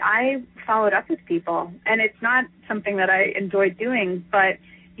 But I followed up with people, and it's not something that I enjoyed doing, but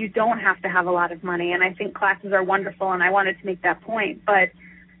you don't have to have a lot of money, and I think classes are wonderful, and I wanted to make that point, but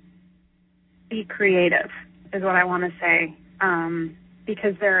be creative is what I want to say.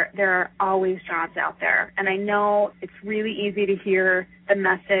 Because there are always jobs out there. And I know it's really easy to hear the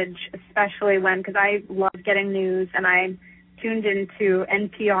message, especially because I love getting news, and I'm tuned into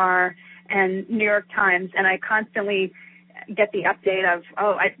NPR and New York Times, and I constantly get the update of,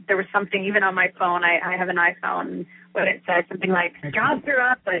 there was something, even on my phone, I have an iPhone, but it says something like, jobs are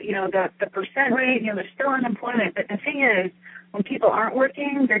up, but, the percent rate, there's still unemployment. But the thing is, when people aren't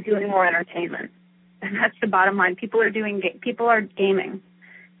working, they're doing more entertainment. And that's the bottom line. People are gaming.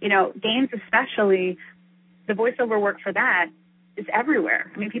 Games especially, the voiceover work for that is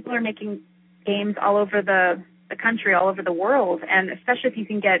everywhere. I mean, people are making games all over the country, all over the world. And especially if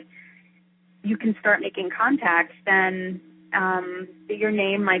you can start making contacts, then your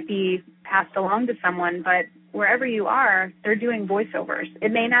name might be passed along to someone. But wherever you are, they're doing voiceovers.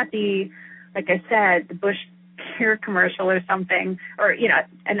 It may not be, like I said, the Bush Beer commercial or something, or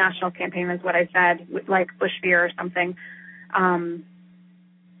a national campaign is what I said, like Bush Beer or something.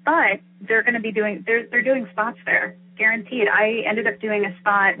 But they're going to be they're doing spots there, guaranteed. I ended up doing a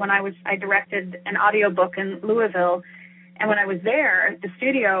spot when I directed an audiobook in Louisville, And when I was there at the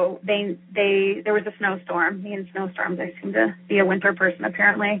studio, there was a snowstorm. Me and snowstorms, I seem to be a winter person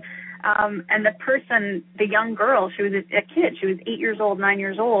apparently. And the young girl, she was a kid. She was 8 years old, 9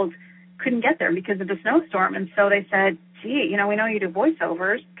 years old, couldn't get there because of the snowstorm. And so they said, gee, we know you do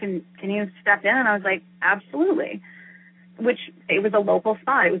voiceovers. Can you step in? And I was like, absolutely. Which, it was a local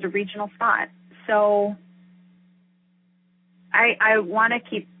spot. It was a regional spot. So I want to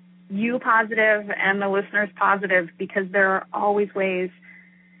keep you positive and the listeners positive because there are always ways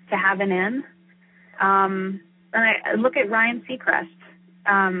to have an in. And I look at Ryan Seacrest.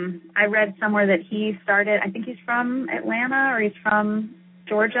 I read somewhere that he started, I think he's from Atlanta or he's from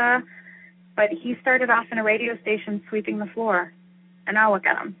Georgia, but he started off in a radio station sweeping the floor. And now look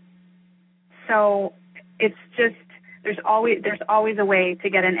at him. So it's just, there's always a way to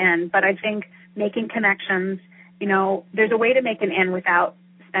get an in. But I think making connections, there's a way to make an in without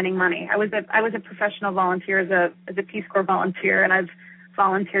spending money. I was a professional volunteer as a Peace Corps volunteer, and I've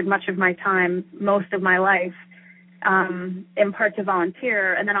volunteered much of my time, most of my life, in part to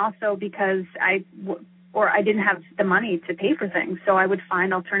volunteer, and then also because I didn't have the money to pay for things, so I would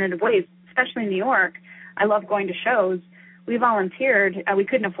find alternative ways, especially in New York. I love going to shows. We volunteered. We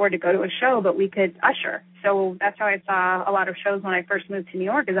couldn't afford to go to a show, but we could usher. So that's how I saw a lot of shows when I first moved to New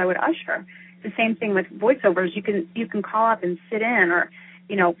York, is I would usher. The same thing with voiceovers. You can call up and sit in or,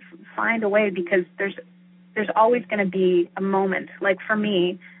 find a way, because there's always going to be a moment. Like for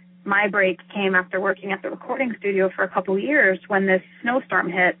me, my break came after working at the recording studio for a couple of years when this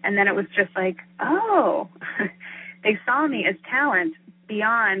snowstorm hit, and then it was just like, oh, they saw me as talent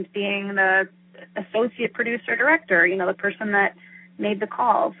beyond being the associate producer director, the person that made the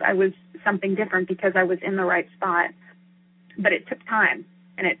calls. I was something different because I was in the right spot. But it took time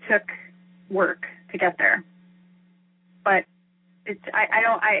and it took work to get there. But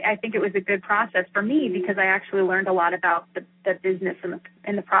I think it was a good process for me because I actually learned a lot about the business in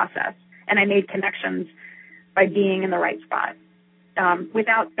the process, and I made connections by being in the right spot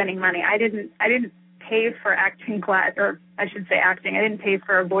without spending money. I didn't pay for acting class, or I should say acting. I didn't pay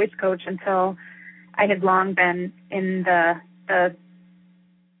for a voice coach until I had long been in the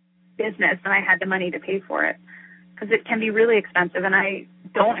business and I had the money to pay for it, because it can be really expensive, and I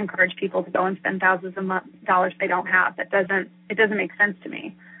don't encourage people to go and spend thousands of dollars they don't have. It doesn't make sense to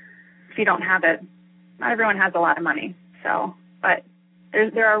me. If you don't have it, not everyone has a lot of money. So, but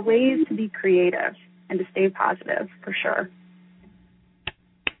there are ways to be creative and to stay positive, for sure.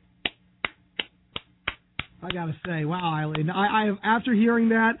 I gotta say, wow, Eileen, I have, after hearing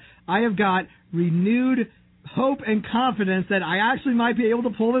that, I have got renewed hope and confidence that I actually might be able to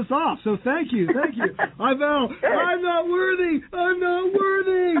pull this off. So thank you. I know I'm not worthy.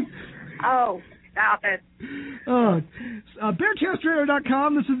 Oh, stop it.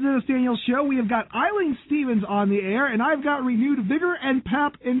 BearChastrader.com. This is the Dennis Daniels Show. We have got Eileen Stevens on the air, and I've got renewed vigor and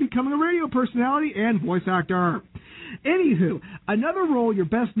pep in becoming a radio personality and voice actor. Anywho, another role you're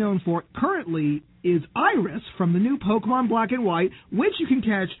best known for currently is Iris from the new Pokemon Black and White, which you can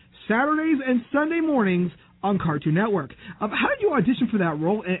catch Saturdays and Sunday mornings on Cartoon Network. How did you audition for that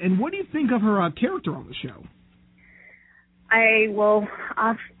role, and what do you think of her character on the show? I will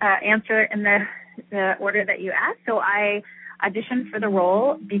answer in the order that you asked. So I auditioned for the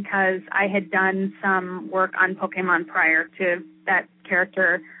role because I had done some work on Pokemon prior to that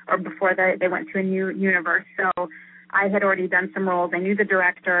character, or before they went to a new universe. So I had already done some roles. I knew the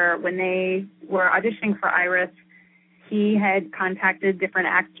director. When they were auditioning for Iris, he had contacted different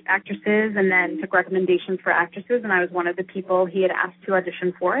actresses and then took recommendations for actresses, and I was one of the people he had asked to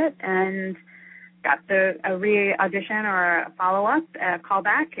audition for it, and got a re-audition or a follow-up, a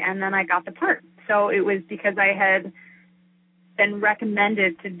callback, and then I got the part. So it was because I had been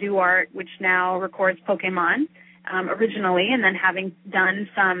recommended to DuArt, which now records Pokemon, originally, and then having done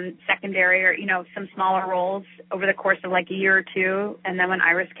some secondary or, some smaller roles over the course of like a year or two, and then when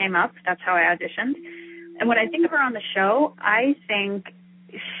Iris came up, that's how I auditioned. And when I think of her on the show, I think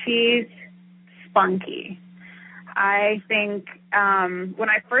she's spunky. I think when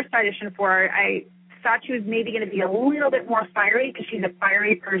I first auditioned for her, I thought she was maybe going to be a little bit more fiery because she's a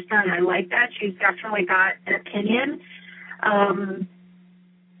fiery person, and I like that. She's definitely got an opinion.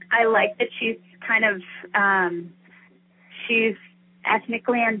 I like that she's kind of she's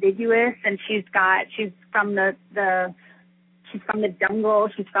ethnically ambiguous, and she's from the jungle,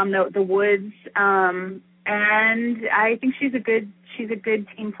 she's from the woods, and I think she's a good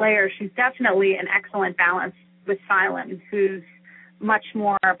team player. She's definitely an excellent balance with Silent, who's much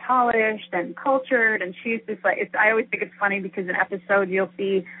more polished and cultured, and she's just like, I always think it's funny because in episodes you'll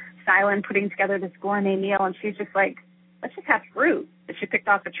see Silent putting together this gourmet meal, and she's just like, let's just have fruit that she picked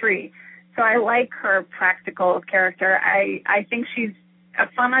off a tree. So I like her practical character. I think she's a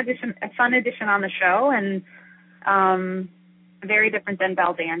fun addition on the show, and very different than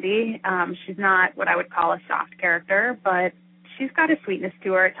Belldandy. She's not what I would call a soft character, but she's got a sweetness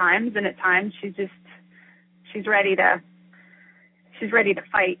to her at times, and at times she's ready to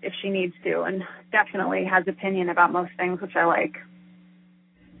fight if she needs to, and definitely has opinion about most things, which I like.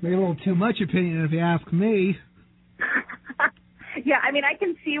 Maybe a little too much opinion, if you ask me. Yeah, I mean, I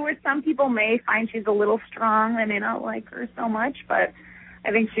can see where some people may find she's a little strong. They may not like her so much, but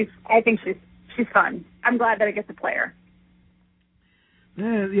I think she's fun. I'm glad that I get to play her.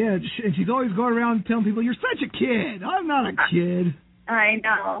 Yeah, and she's always going around telling people, "You're such a kid." I'm not a kid. I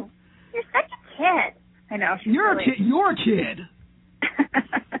know. You're such a kid. I know. You're a kid. You're a kid.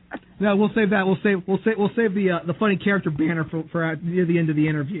 No, we'll save that. We'll save the funny character banner for near the end of the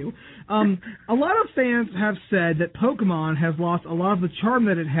interview. A lot of fans have said that Pokemon has lost a lot of the charm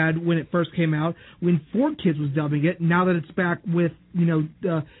that it had when it first came out, when 4Kids was dubbing it. Now that it's back with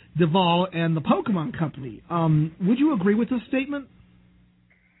Duval and the Pokemon Company, would you agree with this statement?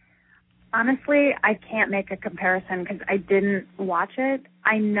 Honestly, I can't make a comparison because I didn't watch it.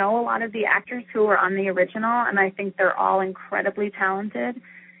 I know a lot of the actors who were on the original, and I think they're all incredibly talented.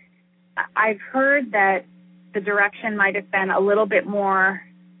 I've heard that the direction might have been a little bit more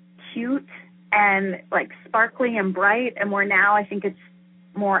cute and like sparkly and bright, and where now I think it's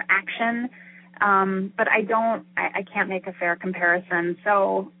more action. But I can't make a fair comparison.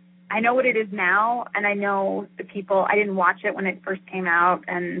 So I know what it is now, and I know the people. I didn't watch it when it first came out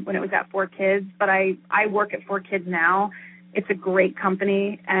and when it was at 4Kids, but I work at 4Kids now. It's a great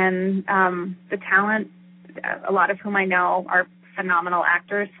company, and the talent, a lot of whom I know, are phenomenal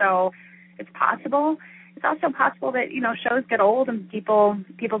actors. So it's possible. It's also possible that, shows get old and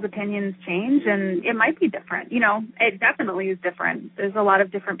people's opinions change, and it might be different. It definitely is different. There's a lot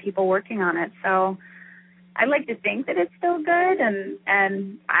of different people working on it. So I like to think that it's still good,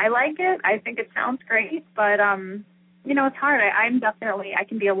 and I like it. I think it sounds great, but it's hard. I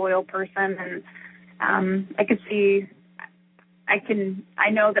can be a loyal person, and I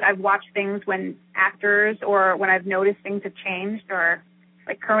know that I've watched things when actors or when I've noticed things have changed, or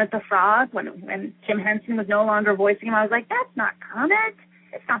like Kermit the Frog, when Jim Henson was no longer voicing him, I was like, that's not Kermit.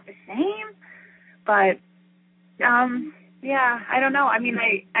 It's not the same. But, I don't know. I mean,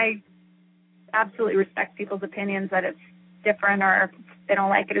 I absolutely respect people's opinions that it's different or they don't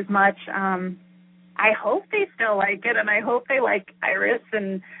like it as much. I hope they still like it, and I hope they like Iris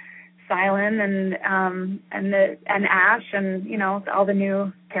and Silent and Ash and all the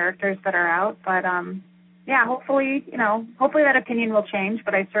new characters that are out. But hopefully that opinion will change.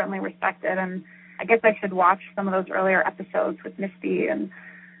 But I certainly respect it, and I guess I should watch some of those earlier episodes with Misty and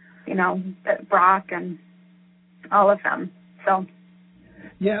Brock and all of them. So.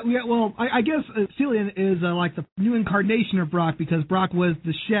 Yeah. Well, I guess Cillian is like the new incarnation of Brock, because Brock was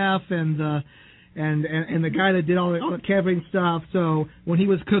the chef and the guy that did all the camping stuff. So when he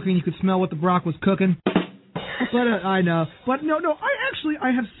was cooking, you could smell what the Brock was cooking. But I know. But no,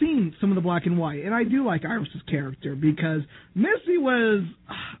 I have seen some of the black and white, and I do like Iris's character, because Missy was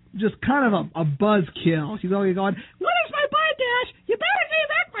just kind of a buzzkill. She's always going, "What is my bike, Ash? You better give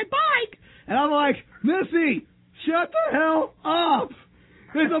back my bike." And I'm like, Missy, shut the hell up.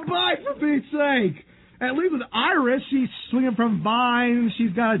 It's a bike, for Pete's sake. At least with Iris, she's swinging from vines.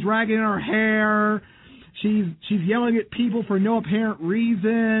 She's got a dragon in her hair. She's yelling at people for no apparent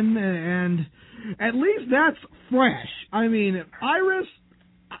reason, and at least that's fresh. I mean, Iris,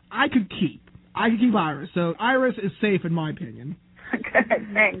 I could keep Iris. So Iris is safe in my opinion. Good,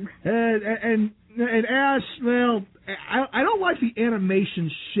 thanks. And Ash, well, I don't like the animation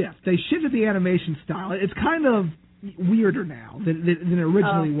shift. They shifted the animation style. It's kind of weirder now than it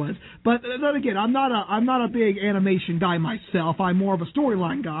originally was. But then again, I'm not a big animation guy myself. I'm more of a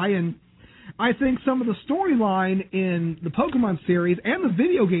storyline guy, and I think some of the storyline in the Pokemon series and the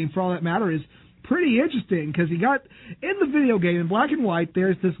video game, for all that matter, is pretty interesting, because you got in the video game in black and white,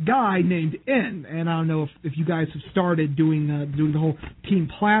 there's this guy named N, and I don't know if you guys have started doing the whole Team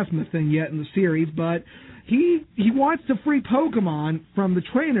Plasma thing yet in the series, but he wants to free Pokemon from the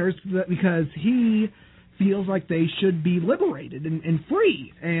trainers because he feels like they should be liberated and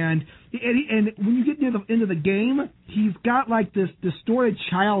free. And when you get into the game, he's got like this distorted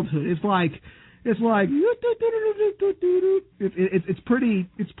childhood. It's like it's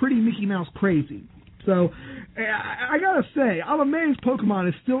pretty Mickey Mouse crazy. So I gotta say, I'm amazed Pokemon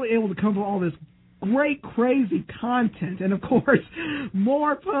is still able to come up with all this great, crazy content, and of course,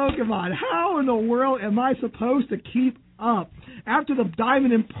 more Pokemon. How in the world am I supposed to keep up? After the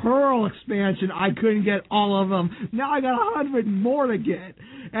Diamond and Pearl expansion, I couldn't get all of them. Now I got 100 more to get,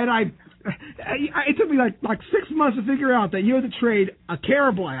 and It took me like 6 months to figure out that you had to trade a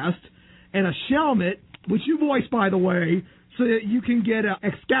Carablast and a Shelmet, which you voiced, by the way, so that you can get an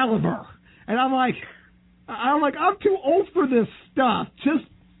Excalibur. And I'm like, I'm too old for this stuff.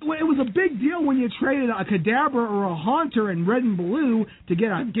 It was a big deal when you traded a Kadabra or a Haunter in Red and Blue to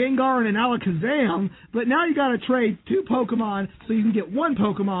get a Gengar and an Alakazam, but now you got to trade 2 Pokemon so you can get 1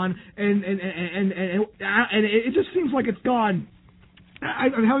 Pokemon, and it just seems like it's gone.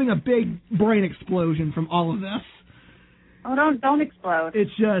 I'm having a big brain explosion from all of this. Oh, don't explode. It's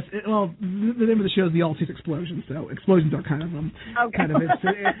just, the name of the show is the All-Seas Explosion, so explosions are kind of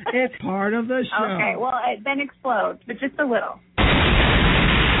it's part of the show. Okay, well, then explode, but just a little.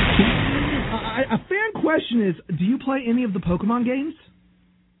 A fan question is, do you play any of the Pokemon games?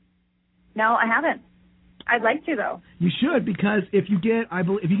 No, I haven't. I'd like to, though. You should, because if you get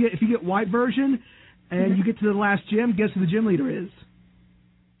white version and you get to the last gym, guess who the gym leader is?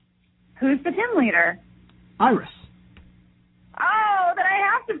 Who's the gym leader? Iris. Oh, then I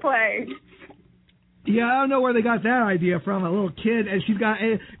have to play. Yeah, I don't know where they got that idea from. A little kid, and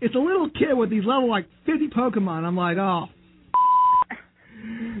it's a little kid with these level 50 Pokemon. I'm like, oh.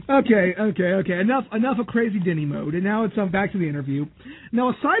 Okay. Enough of crazy Denny mode, and now it's back to the interview.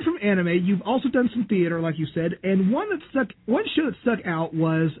 Now, aside from anime, you've also done some theater, like you said, and one show that stuck out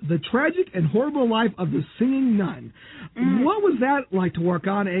was The Tragic and Horrible Life of the Singing Nun. What was that like to work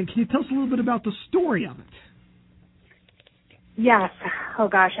on, and can you tell us a little bit about the story of it? Yes. Oh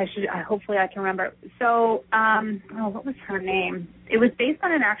gosh, hopefully I can remember. So, what was her name? It was based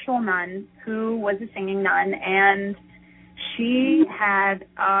on an actual nun who was a singing nun, and she had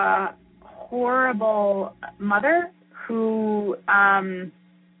a horrible mother who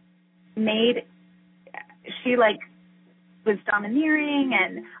was domineering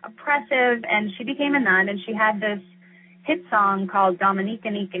and oppressive, and she became a nun, and she had this hit song called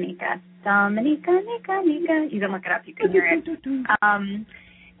Dominica Nika Nika. Dominica Nika Nika. You can look it up, you can hear it.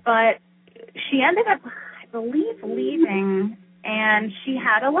 But she ended up, I believe, leaving, and she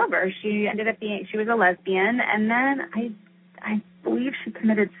had a lover. She was a lesbian, and then I believe she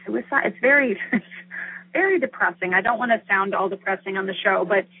committed suicide. It's very, very depressing. I don't want to sound all depressing on the show,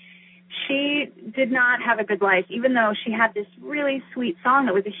 but she did not have a good life, even though she had this really sweet song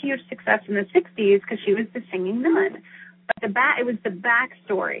that was a huge success in the 60s because she was the singing nun. But it was the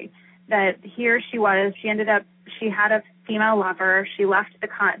backstory that here she was. She had a female lover. She left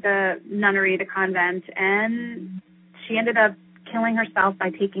the nunnery, the convent, and she ended up killing herself by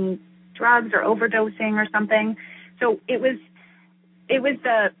taking drugs or overdosing or something. So it was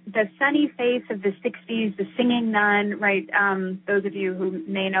the sunny face of the 60s, the singing nun, right? Those of you who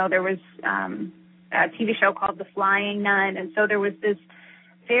may know, there was a TV show called The Flying Nun, and so there was this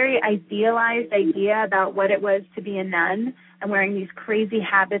very idealized idea about what it was to be a nun and wearing these crazy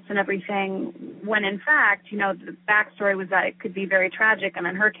habits and everything, when in fact, the backstory was that it could be very tragic, and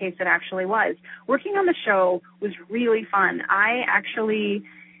in her case it actually was. Working on the show was really fun. I actually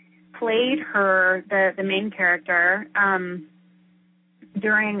played her, the main character,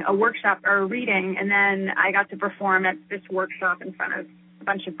 during a workshop or a reading, and then I got to perform at this workshop in front of a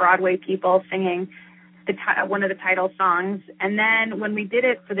bunch of Broadway people singing one of the title songs. And then when we did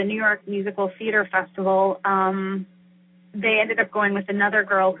it for the New York Musical Theater Festival, they ended up going with another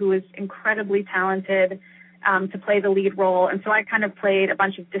girl who was incredibly talented to play the lead role. And so I kind of played a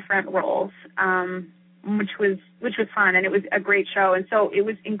bunch of different roles, which was fun, and it was a great show. And so it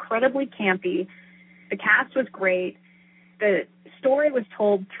was incredibly campy. The cast was great. The story was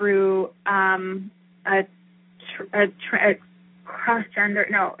told through not transgender.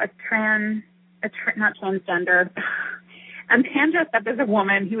 A man dressed up as a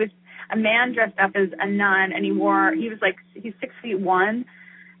woman. He was a man dressed up as a nun, and he's 6'1",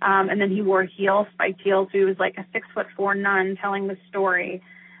 and then he wore heels, spiked heels. So he was like a 6'4" nun telling the story.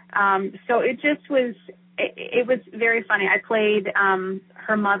 So it just was. It was very funny. I played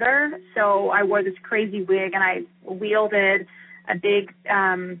her mother, so I wore this crazy wig, and I wielded a big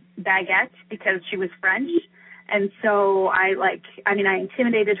baguette because she was French. And so I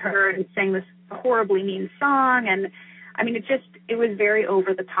intimidated her and sang this horribly mean song. And I mean, it was very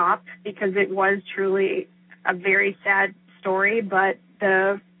over the top because it was truly a very sad story, but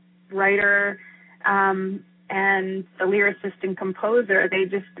the writer and the lyricist and composer, they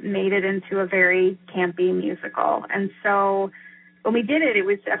just made it into a very campy musical. And so when we did it, it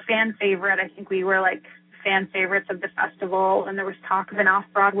was a fan favorite. I think we were like fan favorites of the festival, and there was talk of an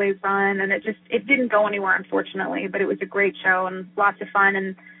off-Broadway run, and it didn't go anywhere, unfortunately, but it was a great show and lots of fun,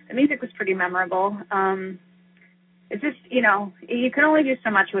 and the music was pretty memorable. It's just, you can only do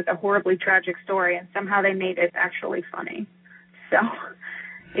so much with a horribly tragic story, and somehow they made it actually funny. So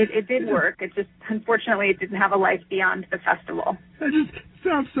It did work. It just, unfortunately, it didn't have a life beyond the festival. That just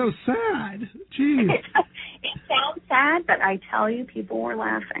sounds so sad. Jeez. It sounds sad, but I tell you, people were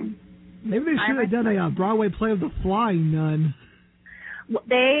laughing. Maybe they should have done a Broadway play of The Flying Nun.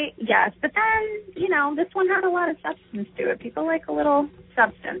 Yes, but then, this one had a lot of substance to it. People like a little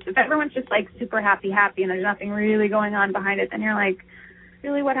substance. If everyone's just like super happy and there's nothing really going on behind it, then you're like,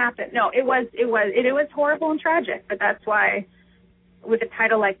 really, what happened? No, it was horrible and tragic, but that's why with a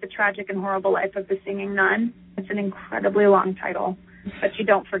title like The Tragic and Horrible Life of the Singing Nun, it's an incredibly long title, but you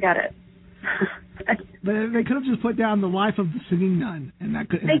don't forget it. They could have just put down The Life of the Singing Nun, and that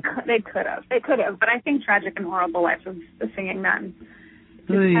could. They could have, but I think Tragic and Horrible Life of the Singing Nun.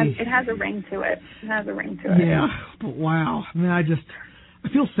 It has a ring to it. Yeah, but wow. I mean, I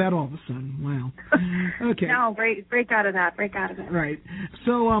feel sad all of a sudden. Wow. Okay. No, break out of that. Right.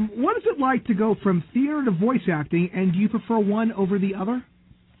 So, what is it like to go from theater to voice acting, and do you prefer one over the other?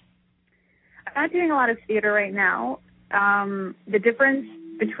 I'm not doing a lot of theater right now. The difference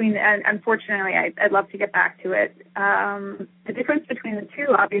between, and unfortunately, I'd love to get back to it. The difference between the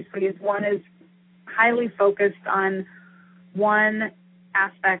two, obviously, is one is highly focused on one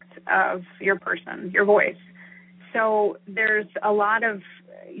aspect of your person, your voice. So there's a lot of,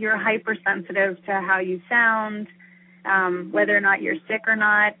 you're hypersensitive to how you sound, whether or not you're sick or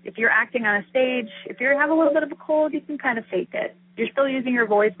not. If you're acting on a stage, if you have a little bit of a cold, you can kind of fake it. You're still using your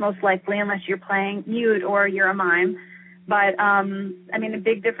voice most likely unless you're playing mute or you're a mime. But, the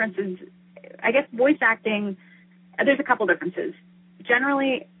big difference is, I guess, voice acting, there's a couple differences.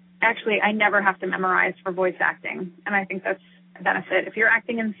 Generally, actually, I never have to memorize for voice acting, and I think that's a benefit. If you're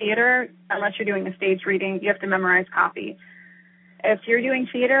acting in theater, unless you're doing a stage reading, you have to memorize copy. If you're doing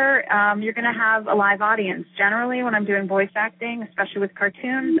theater, you're going to have a live audience. Generally, when I'm doing voice acting, especially with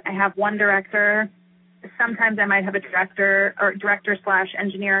cartoons, I have one director. Sometimes I might have a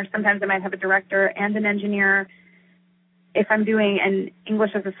director/engineer. Sometimes I might have a director and an engineer. If I'm doing an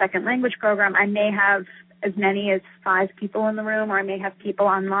English as a second language program, I may have as many as 5 people in the room, or I may have people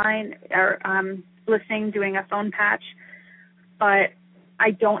online or listening, doing a phone patch. But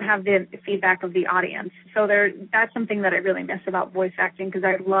I don't have the feedback of the audience. So that's something that I really miss about voice acting, because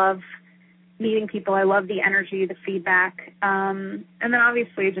I love meeting people. I love the energy, the feedback. And then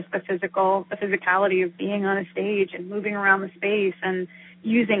obviously just the physicality of being on a stage and moving around the space and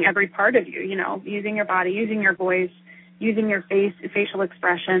using every part of you, using your body, using your voice, using your facial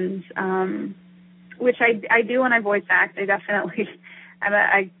expressions, which I do when I voice act. I definitely,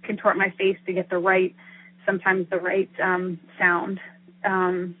 I contort my face to get sometimes the right sound.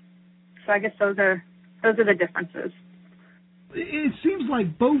 So I guess those are the differences. It seems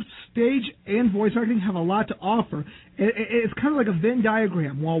like both stage and voice acting have a lot to offer. It's kind of like a Venn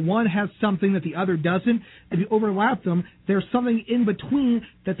diagram. While one has something that the other doesn't, if you overlap them, there's something in between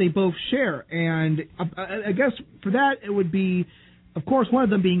that they both share. And I guess for that, it would be, of course, one of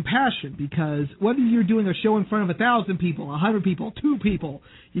them being passion, because whether you're doing a show in front of 1,000 people, 100 people, 2 people,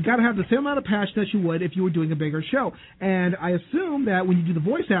 you got to have the same amount of passion that you would if you were doing a bigger show. And I assume that when you do the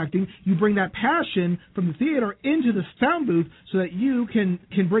voice acting, you bring that passion from the theater into the sound booth so that you can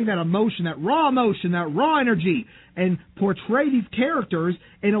bring that emotion, that raw energy, and portray these characters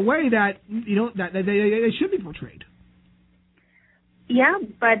in a way that, that they should be portrayed. Yeah,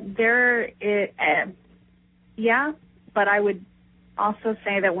 but I would also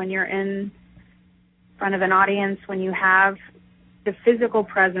say that when you're in front of an audience, when you have the physical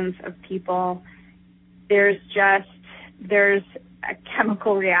presence of people, there's a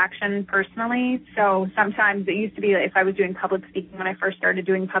chemical reaction personally. So sometimes it used to be if I was doing public speaking, when I first started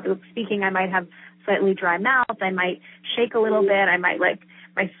doing public speaking, I might have slightly dry mouth. I might shake a little bit. I might my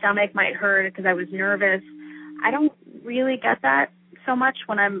stomach might hurt because I was nervous. I don't really get that so much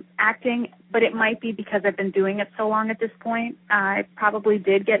when I'm acting, but it might be because I've been doing it so long at this point. I probably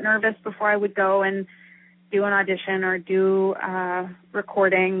did get nervous before I would go and do an audition or do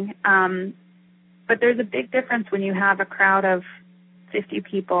recording. But there's a big difference when you have a crowd of 50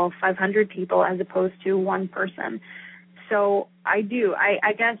 people, 500 people, as opposed to one person. So I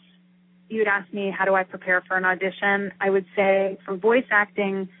guess you'd ask me, how do I prepare for an audition? I would say for voice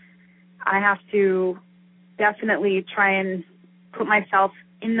acting, I have to definitely try and put myself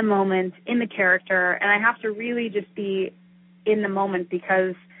in the moment, in the character, and I have to really just be in the moment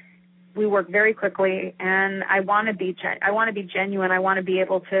because we work very quickly, and I want to be genuine. I want to be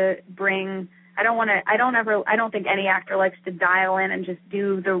able to bring. I don't think any actor likes to dial in and just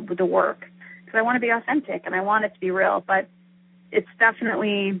do the work, because I want to be authentic and I want it to be real. But it's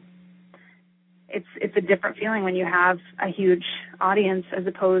definitely it's a different feeling when you have a huge audience as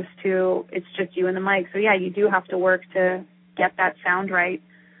opposed to it's just you and the mic. So yeah, you do have to work to get that sound right.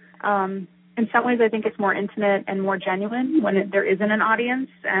 In some ways, I think it's more intimate and more genuine when there isn't an audience,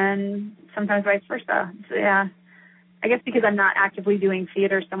 and sometimes vice versa. So, yeah, I guess because I'm not actively doing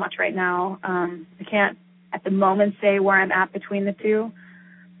theater so much right now, I can't at the moment say where I'm at between the two,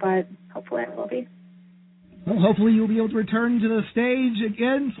 but hopefully I will be. Well, hopefully you'll be able to return to the stage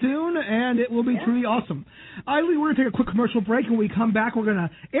again soon, and it will be truly awesome. Eileen, we're going to take a quick commercial break, and when we come back, we're going to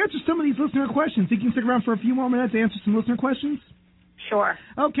answer some of these listener questions. You can stick around for a few more minutes to answer some listener questions? Sure.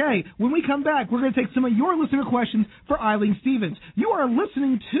 Okay, when we come back, we're going to take some of your listener questions for Eileen Stevens. You are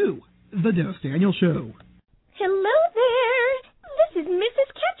listening to The Dennis Daniel Show. Hello there. This is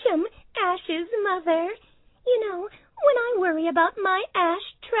Mrs. Ketchum, Ash's mother. You know, when I worry about my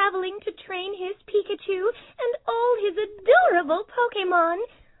Ash traveling to train his Pikachu and all his adorable Pokemon,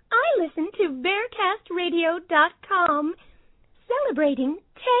 I listen to BearcastRadio.com, celebrating 10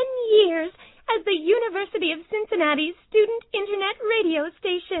 years as the University of Cincinnati's student internet radio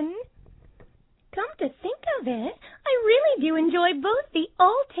station. Come to think of it, I really do enjoy both the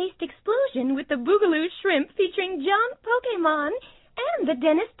All-Taste Explosion with the Boogaloo Shrimp featuring John Pokemon and the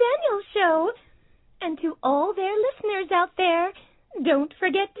Dennis Daniels Show. And to all their listeners out there, don't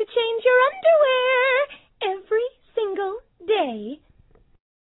forget to change your underwear every single day.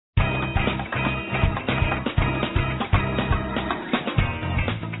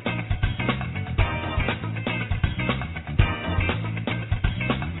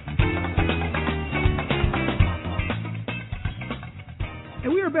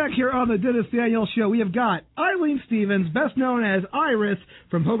 And we are back here on the Dennis Daniel Show. We have got Eileen Stevens, best known as Iris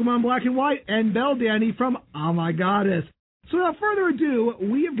from Pokemon Black and White, and Belldandy from Oh My Goddess. So without further ado,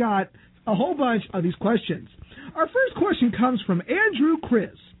 we have got a whole bunch of these questions. Our first question comes from Andrew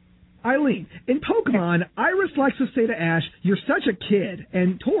Chris. Eileen, in Pokemon, Iris likes to say to Ash, "You're such a kid,"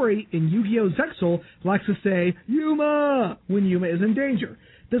 and Tori in Yu-Gi-Oh! Zexal likes to say, "Yuma," when Yuma is in danger.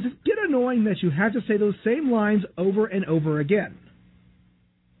 Does it get annoying that you have to say those same lines over and over again?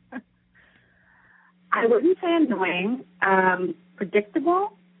 I wouldn't say annoying.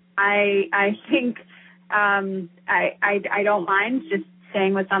 Predictable. I think I don't mind just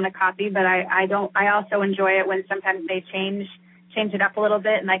saying what's on the copy, but I also enjoy it when sometimes they change it up a little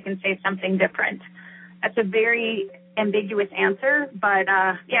bit and I can say something different. That's a very ambiguous answer, but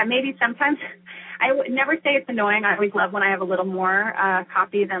yeah, maybe sometimes. I would never say it's annoying. I always love when I have a little more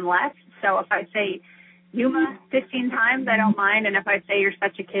copy than less. So if I say Yuma 15 times, I don't mind. And if I say you're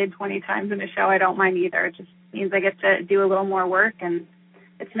such a kid 20 times in a show, I don't mind either. It just means I get to do a little more work, and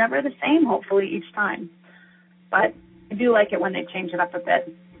it's never the same, hopefully, each time. But I do like it when they change it up a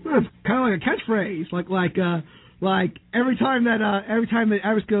bit. Well, it's kind of like a catchphrase, like every time that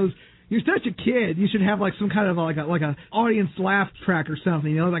Iris goes, "You're such a kid," you should have like some kind of like a audience laugh track or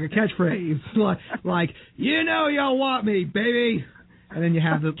something, like a catchphrase, like "You know you'll want me, baby," and then you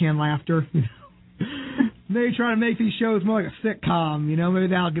have the canned laughter. Maybe trying to make these shows more like a sitcom, maybe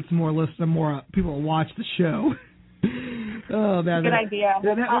that'll get some more people to watch the show. Oh, that's good idea.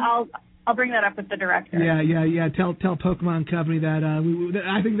 I'll bring that up with the director. Yeah. Tell Pokemon Company that I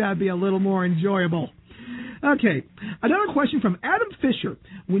think that'd be a little more enjoyable. Okay, another question from Adam Fisher.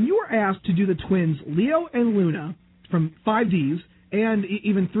 When you were asked to do the twins Leo and Luna from 5Ds and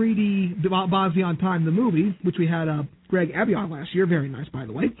even 3D Bonds Beyond Time, the movie, which we had Greg Abbey on last year, very nice, by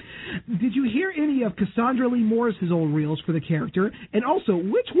the way, did you hear any of Cassandra Lee Morris's old reels for the character? And also,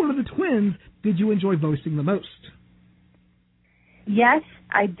 which one of the twins did you enjoy voicing the most? Yes,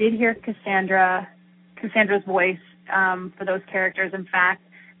 I did hear Cassandra's voice for those characters. In fact,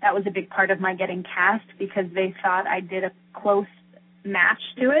 that was a big part of my getting cast because they thought I did a close match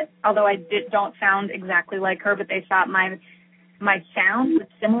to it, although I don't sound exactly like her, but they thought my sound was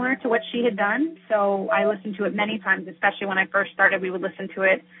similar to what she had done. So I listened to it many times, especially when I first started. We would listen to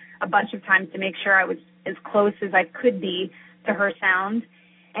it a bunch of times to make sure I was as close as I could be to her sound.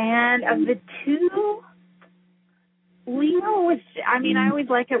 And of the two, Leo was, I always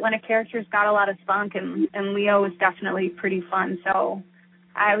like it when a character's got a lot of spunk, and Leo was definitely pretty fun. So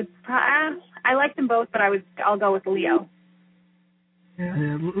I like them both, but I'll go with Leo.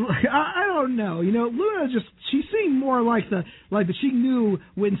 I don't know. Luna she seemed more like she knew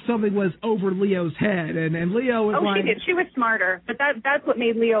when something was over Leo's head, and Leo was she did. She was smarter, but that's what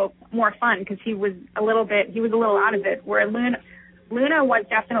made Leo more fun because he was a little out of it. Where Luna was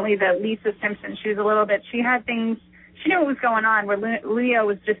definitely the Lisa Simpson. She was a little bit. She had things. She knew what was going on. Where Leo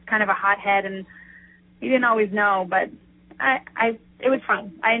was just kind of a hothead, and he didn't always know. But it was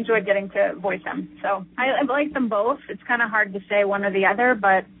fun. I enjoyed getting to voice them. So I like them both. It's kind of hard to say one or the other,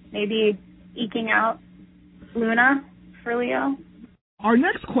 but maybe eking out Luna for Leo. Our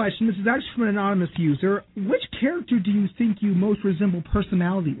next question, this is actually from an anonymous user. Which character do you think you most resemble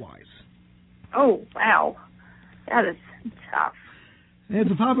personality-wise? Oh, wow. That is tough.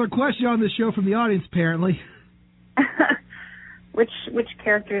 It's a popular question on the show from the audience, apparently. Which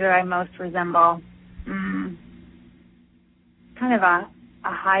character do I most resemble? Kind of a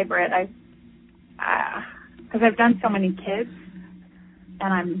hybrid. Because I've done so many kids,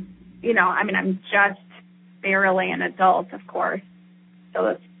 and I'm just barely an adult, of course. So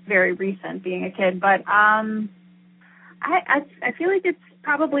it's very recent being a kid. But I feel like it's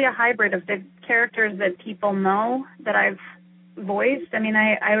probably a hybrid of the characters that people know that I've voiced. I mean,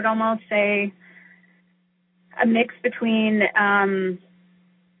 I would almost say a mix between, no,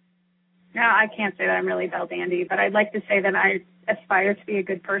 I can't say that I'm really Belldandy, but I'd like to say that I aspire to be a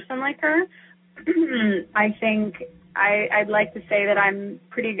good person like her. I think I'd like to say that I'm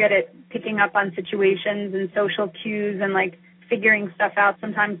pretty good at picking up on situations and social cues and like figuring stuff out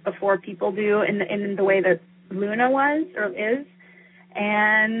sometimes before people do in the way that Luna was or is.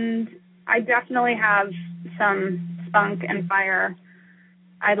 And I definitely have some spunk and fire,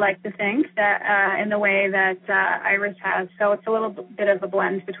 I'd like to think, that in the way that Iris has. So it's a little bit of a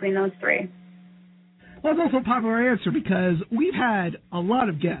blend between those three. Well, that's also a popular answer because we've had a lot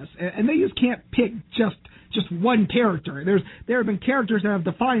of guests, and they just can't pick just one character. There have been characters that have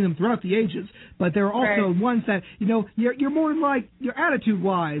defined them throughout the ages, but there are also ones that, you're more like, your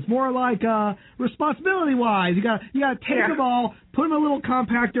attitude-wise, more like responsibility-wise. You got to take them all, put them in a little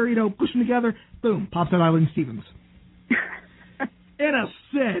compactor, push them together, boom, pops out Eileen Stevens. In a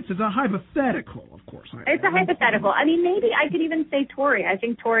sense, it's a hypothetical, of course. It's a hypothetical. I mean, maybe I could even say Tori. I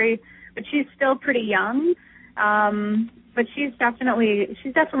think Tori, but she's still pretty young. But she's definitely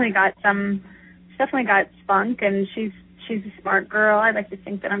got spunk, and she's a smart girl. I like to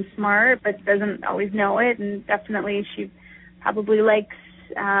think that I'm smart, but doesn't always know it. And definitely, she probably likes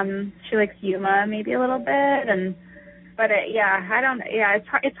Yuma maybe a little bit.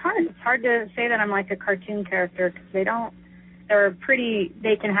 It's hard to say that I'm like a cartoon character because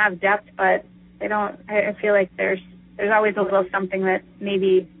they can have depth, but they don't. I feel like there's always a little something that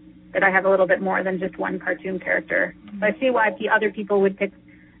maybe that I have a little bit more than just one cartoon character. So I see why other people would pick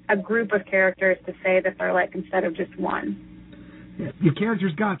a group of characters to say that they're like instead of just one. Yeah, your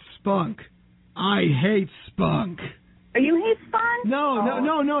character's got spunk. I hate spunk. Oh, you hate spunk?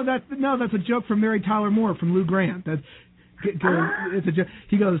 No. That's a joke from Mary Tyler Moore from Lou Grant. It's a joke.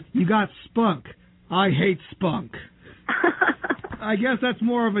 He goes, "You got spunk. I hate spunk." I guess that's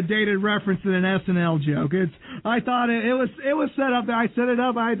more of a dated reference than an SNL joke. I thought it was set up. I set it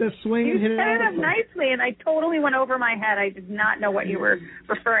up. I had to swing and hit it. You set it up nicely, and I totally went over my head. I did not know what you were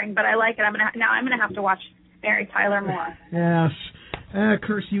referring, but I like it. I'm gonna have to watch Mary Tyler Moore. Yes.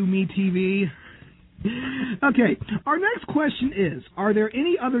 Curse you, me TV. Okay. Our next question is: are there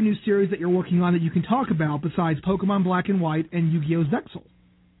any other new series that you're working on that you can talk about besides Pokemon Black and White and Yu-Gi-Oh! Zexal?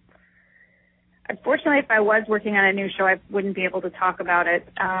 Unfortunately, if I was working on a new show, I wouldn't be able to talk about it.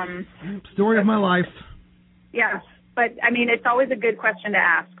 Story of my life. Yes, but I mean, it's always a good question to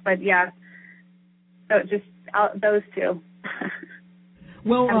ask. But yeah, so just those two.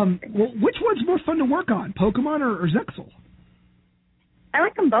 Well, which one's more fun to work on, Pokemon or Zexal? I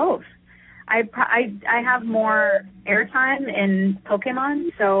like them both. I have more airtime in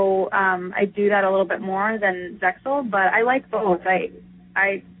Pokemon, so I do that a little bit more than Zexal. But I like both.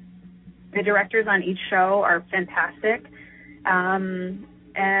 The directors on each show are fantastic,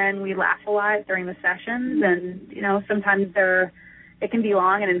 and we laugh a lot during the sessions. And sometimes it can be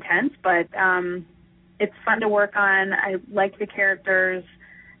long and intense, but it's fun to work on. I like the characters.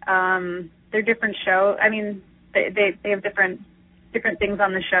 They're different shows. I mean, they have different things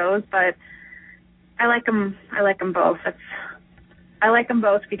on the shows, but I like them. I like them both. I like them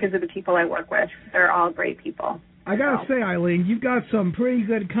both because of the people I work with. They're all great people. I gotta say, Eileen, you've got some pretty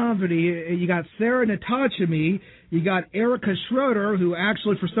good company. You got Sarah Natachemi, you got Erica Schroeder, who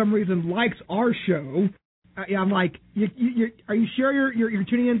actually for some reason likes our show. I'm like, are you sure you're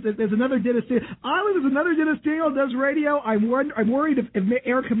tuning in? There's another Dennis Daniel. Eileen, there's another Dennis Daniel does radio. I'm worried if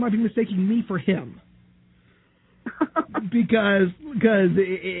Erica might be mistaking me for him. because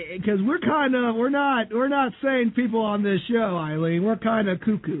we're not saying people on this show, Eileen. We're kind of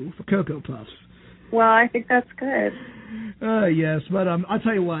cuckoo for Cocoa Puffs. Well, I think that's good. Yes, but I'll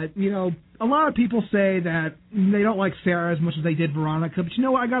tell you what, a lot of people say that they don't like Sarah as much as they did Veronica, but you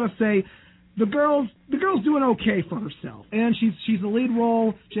know what, I gotta say, the girl's doing okay for herself, and she's the lead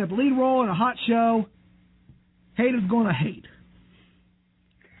role. She had the lead role in a hot show. Hate is gonna hate.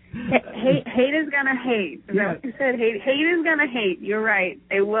 Hate is gonna hate. Is that what you said? Hate is gonna hate. You're right.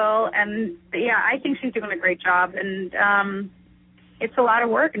 They will, and yeah, I think she's doing a great job, and it's a lot of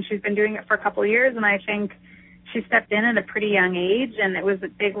work, and she's been doing it for a couple of years, and I think she stepped in at a pretty young age, and it was a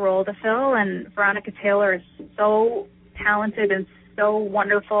big role to fill, and Veronica Taylor is so talented and so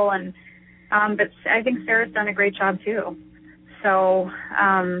wonderful, and but I think Sarah's done a great job too. So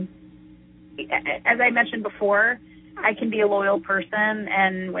as I mentioned before, I can be a loyal person,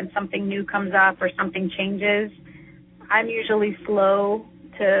 and when something new comes up or something changes, I'm usually slow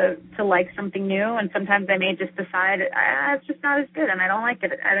to like something new, and sometimes I may just decide it's just not as good, and I don't like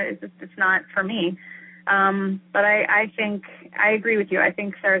it. It's not for me. But I think I agree with you. I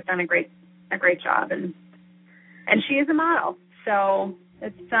think Sarah's done a great job, and she is a model, so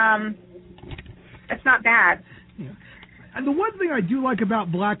it's not bad. Yeah. And the one thing I do like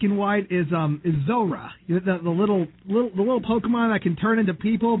about Black and White is Zora, the little Pokemon that can turn into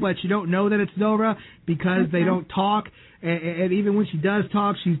people, but you don't know that it's Zora because they don't talk. And even when she does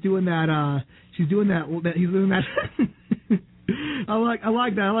talk, she's doing that. He's doing that. I like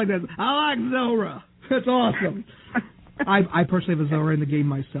that. I like Zora. That's awesome. I personally have a Zora in the game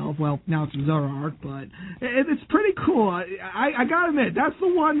myself. Well, now it's a Zoroark, but it's pretty cool. I gotta admit, that's the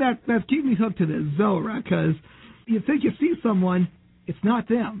one that's keeping me hooked to this, Zora, because you think you see someone, it's not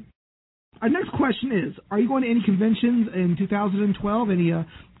them. Our next question is, are you going to any conventions in 2012? Any going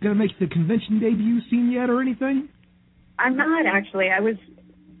to make the convention debut scene yet or anything? I'm not, actually. I was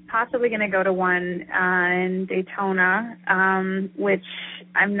possibly going to go to one in Daytona, which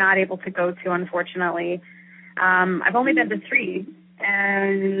I'm not able to go to, unfortunately. I've only been to 3,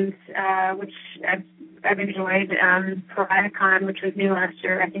 and which I've enjoyed. PariahCon, which was new last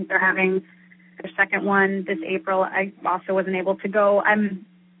year. I think they're having their second one this April. I also wasn't able to go.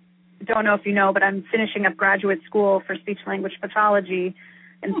 Don't know if you know, but I'm finishing up graduate school for speech-language pathology,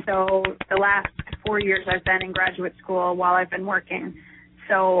 and so the last 4 years I've been in graduate school while I've been working.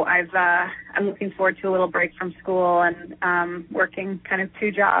 So I'm looking forward to a little break from school and working kind of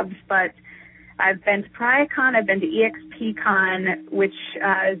 2 jobs. But I've been to PariahCon, I've been to EXPCon, which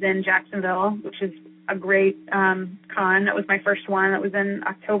is in Jacksonville, which is a great con. That was my first one. That was in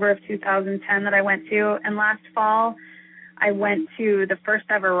October of 2010 that I went to. And last fall, I went to the first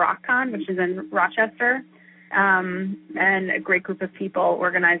ever RockCon, which is in Rochester, and a great group of people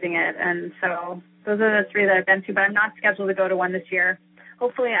organizing it. And so those are the 3 that I've been to, but I'm not scheduled to go to one this year.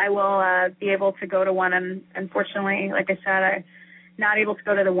 Hopefully I will be able to go to one, and unfortunately, like I said, I'm not able to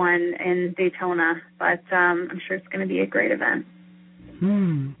go to the one in Daytona, but I'm sure it's going to be a great event.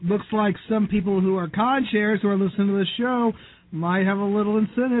 Looks like some people who are con chairs who are listening to the show might have a little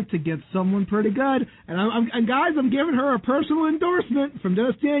incentive to get someone pretty good. And guys, I'm giving her a personal endorsement from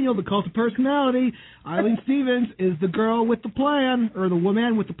Dennis Daniel, the Cult of Personality. Eileen Stevens is the girl with the plan, or the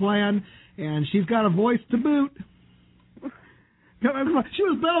woman with the plan, and she's got a voice to boot. She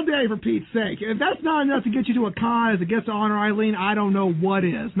was Belldandy, for Pete's sake. If that's not enough to get you to a con as a guest of honor, Eileen, I don't know what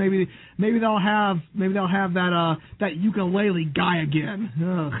is. Maybe they'll have that ukulele guy again.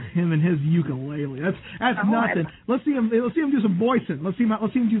 Ugh, him and his ukulele. That's nothing. Let's see him do some voicing. Let's see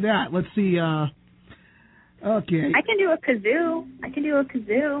him do that. Let's see. Okay. I can do a kazoo.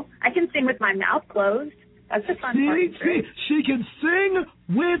 I can sing with my mouth closed. That's a fun part. See, she can sing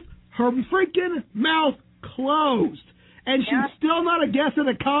with her freaking mouth closed. And she's still not a guest at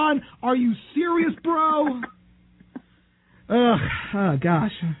a con? Are you serious, bro? Oh,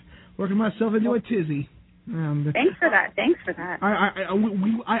 gosh. Working myself into a tizzy. Thanks for that.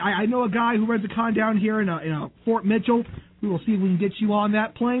 I know a guy who runs a con down here in Fort Mitchell. We will see if we can get you on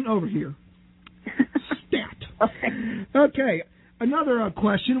that plane over here. Stat. Okay. Another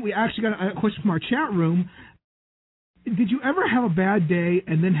question. We actually got a question from our chat room. Did you ever have a bad day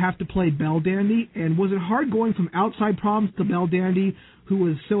and then have to play Belldandy? And was it hard going from outside problems to Belldandy, who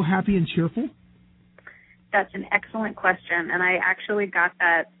was so happy and cheerful? That's an excellent question, and I actually got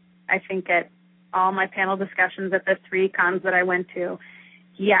that, I think, at all my panel discussions at the 3 cons that I went to.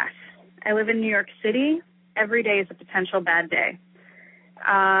 Yes, I live in New York City. Every day is a potential bad day.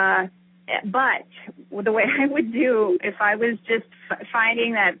 But the way I would do, if I was just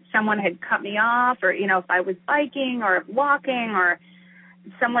finding that someone had cut me off, or, if I was biking or walking, or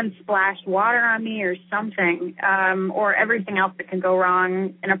someone splashed water on me or something, or everything else that can go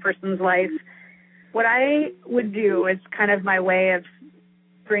wrong in a person's life, what I would do is kind of my way of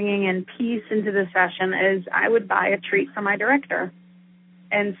bringing in peace into the session is I would buy a treat for my director.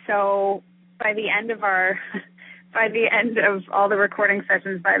 And so by the end of all the recording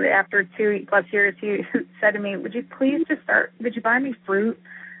sessions, after 2+ years, he said to me, would you buy me fruit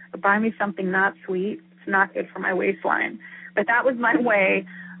or buy me something not sweet? It's not good for my waistline. But that was my way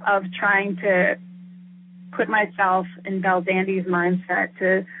of trying to put myself in Belldandy's mindset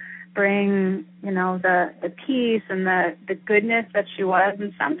to bring, the peace and the goodness that she was.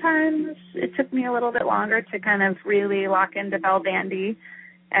 And sometimes it took me a little bit longer to kind of really lock into Belldandy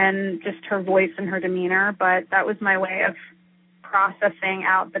and just her voice and her demeanor. But that was my way of processing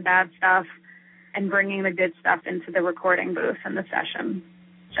out the bad stuff and bringing the good stuff into the recording booth and the session.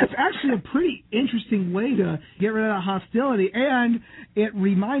 It's actually a pretty interesting way to get rid of that hostility, and it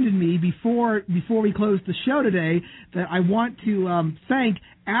reminded me before we closed the show today that I want to thank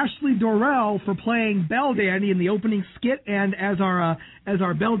Ashley Dorrell for playing Belldandy in the opening skit and as our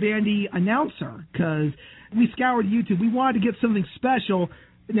Belldandy announcer, because we scoured YouTube. We wanted to get something special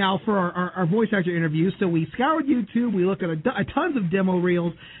now for our voice actor interviews, so we scoured YouTube. We looked at tons of demo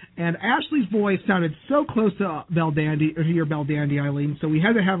reels, and Ashley's voice sounded so close to Belldandy, or to your Belldandy, Eileen. So we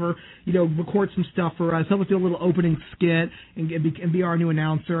had to have her, record some stuff for us, help us do a little opening skit, and be our new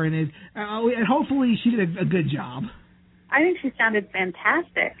announcer. And hopefully she did a good job. I think she sounded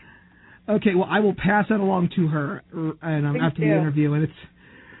fantastic. Okay, well, I will pass that along to her, and after the interview, and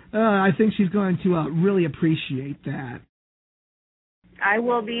I think she's going to really appreciate that. I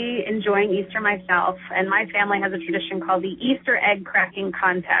will be enjoying Easter myself, and my family has a tradition called the Easter egg cracking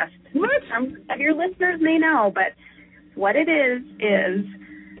contest. What? Some of your listeners may know, but what it is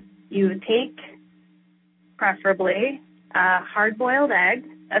you take, preferably, a hard-boiled egg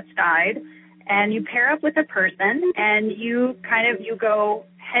that's dyed, and you pair up with a person, and you go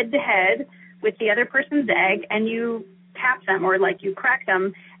head-to-head with the other person's egg, and you tap them, or you crack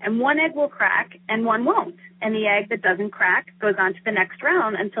them, and one egg will crack and one won't. And the egg that doesn't crack goes on to the next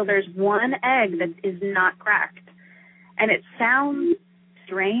round until there's one egg that is not cracked. And it sounds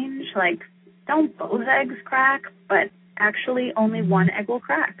strange, don't both eggs crack? But actually only one egg will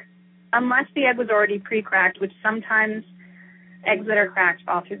crack. Unless the egg was already pre-cracked, which sometimes eggs that are cracked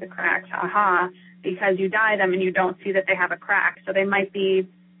fall through the cracks, because you dye them and you don't see that they have a crack. So they might be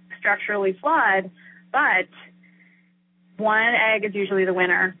structurally flawed, but one egg is usually the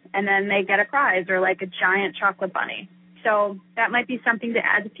winner, and then they get a prize or a giant chocolate bunny. So that might be something to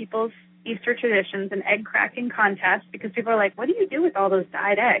add to people's Easter traditions, an egg cracking contest, because people are like, what do you do with all those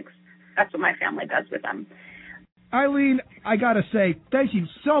dyed eggs? That's what my family does with them. Eileen, I got to say, thank you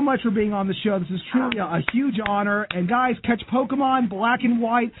so much for being on the show. This is truly a huge honor. And guys, catch Pokemon Black and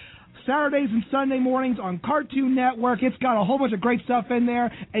White Saturdays and Sunday mornings on Cartoon Network. It's got a whole bunch of great stuff in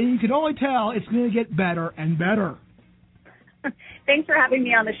there, and you can only tell it's going to get better and better. Thanks for having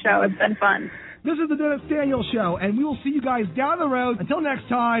me on the show. It's been fun. This is the Dennis Daniel Show, and we will see you guys down the road. Until next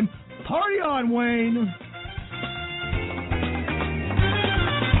time, party on, Wayne.